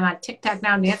media. I'm on TikTok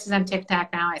now. Nancy's on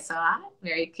TikTok now. I saw it.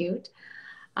 Very cute.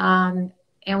 And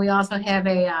we also have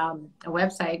a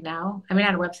website now. I mean,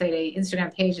 not a website, a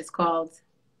Instagram page. It's called,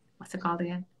 what's it called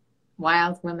again?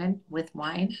 Wild Women with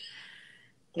Wine.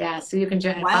 Yeah, so you can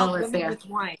follow us there. Wild Women with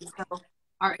Wine. So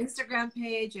our Instagram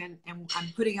page, and I'm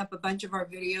putting up a bunch of our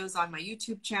videos on my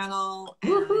YouTube channel.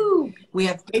 Woohoo! We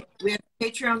have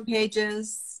Patreon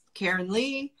pages,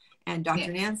 Karenlee and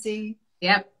Dr. Nancy.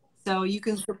 Yep. So you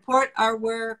can support our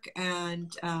work,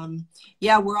 and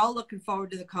yeah, we're all looking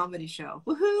forward to the comedy show.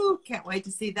 Woohoo! Can't wait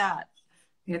to see that.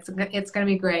 It's going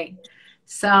to be great.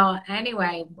 So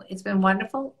anyway, it's been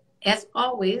wonderful as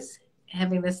always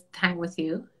having this time with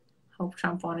you. Hope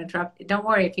Trump won't interrupt. Don't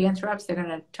worry, if he interrupts, they're going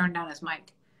to turn down his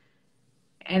mic.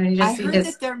 And you just see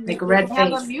his like red face. They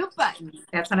have a mute button.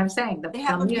 That's what I'm saying. They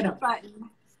have a mute button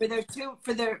for their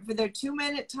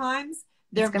 2-minute times.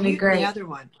 They're going to be great. The other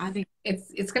one. I think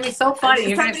it's going to be so funny.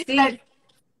 You're going to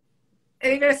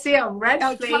see a red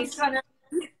face.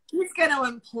 He's going to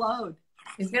implode.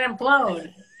 He's going to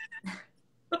implode.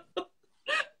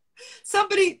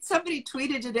 Somebody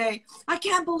tweeted today, I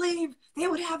can't believe they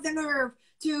would have the nerve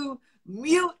to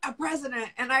mute a president.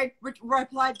 And I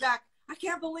replied back, I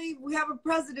can't believe we have a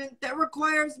president that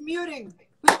requires muting.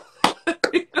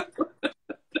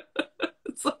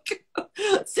 It's like,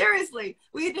 seriously,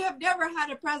 we have never had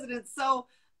a president so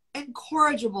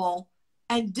incorrigible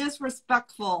and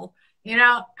disrespectful. You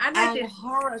know, and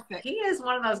horrific. He is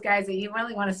one of those guys that you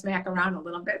really want to smack around a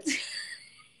little bit.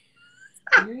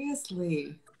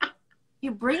 Seriously. He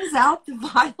brings out the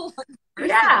violence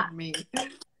in me.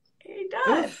 He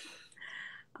does.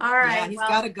 All right. Yeah, he's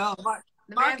got to go.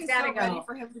 Mark is so ready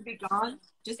for him to be gone,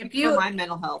 just for my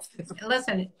mental health.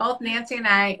 Listen, both Nancy and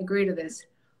I agree to this.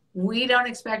 We don't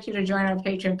expect you to join our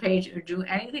Patreon page or do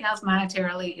anything else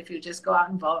monetarily if you just go out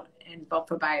and vote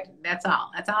for Biden. That's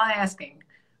all. That's all I'm asking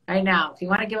right now. If you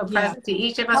want to give a present to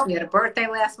each of us, we had a birthday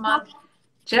last month.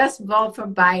 Just vote for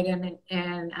Biden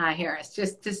and Harris.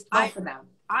 Just vote for them.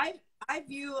 I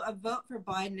view a vote for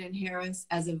Biden and Harris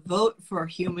as a vote for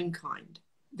humankind.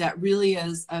 That really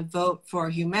is a vote for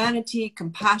humanity,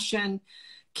 compassion,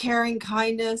 caring,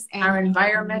 kindness, and our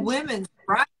environment, women's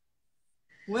rights.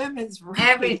 Women's rights.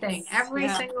 Everything, every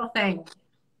single thing.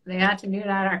 They have to mute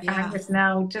out our Congress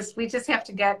now. We just have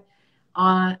to get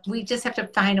on. We just have to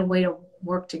find a way to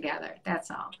work together. That's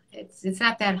all. It's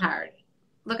not that hard.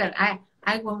 Look at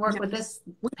I will work with this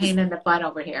pain in the butt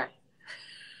over here.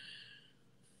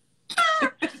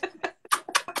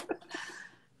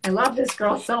 I love this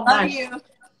girl so much. Love you.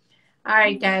 All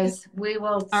right, guys. We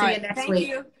will see you next week. Thank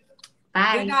you.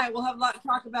 Bye. Good night. We'll have a lot to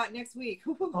talk about next week.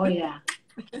 Oh, yeah.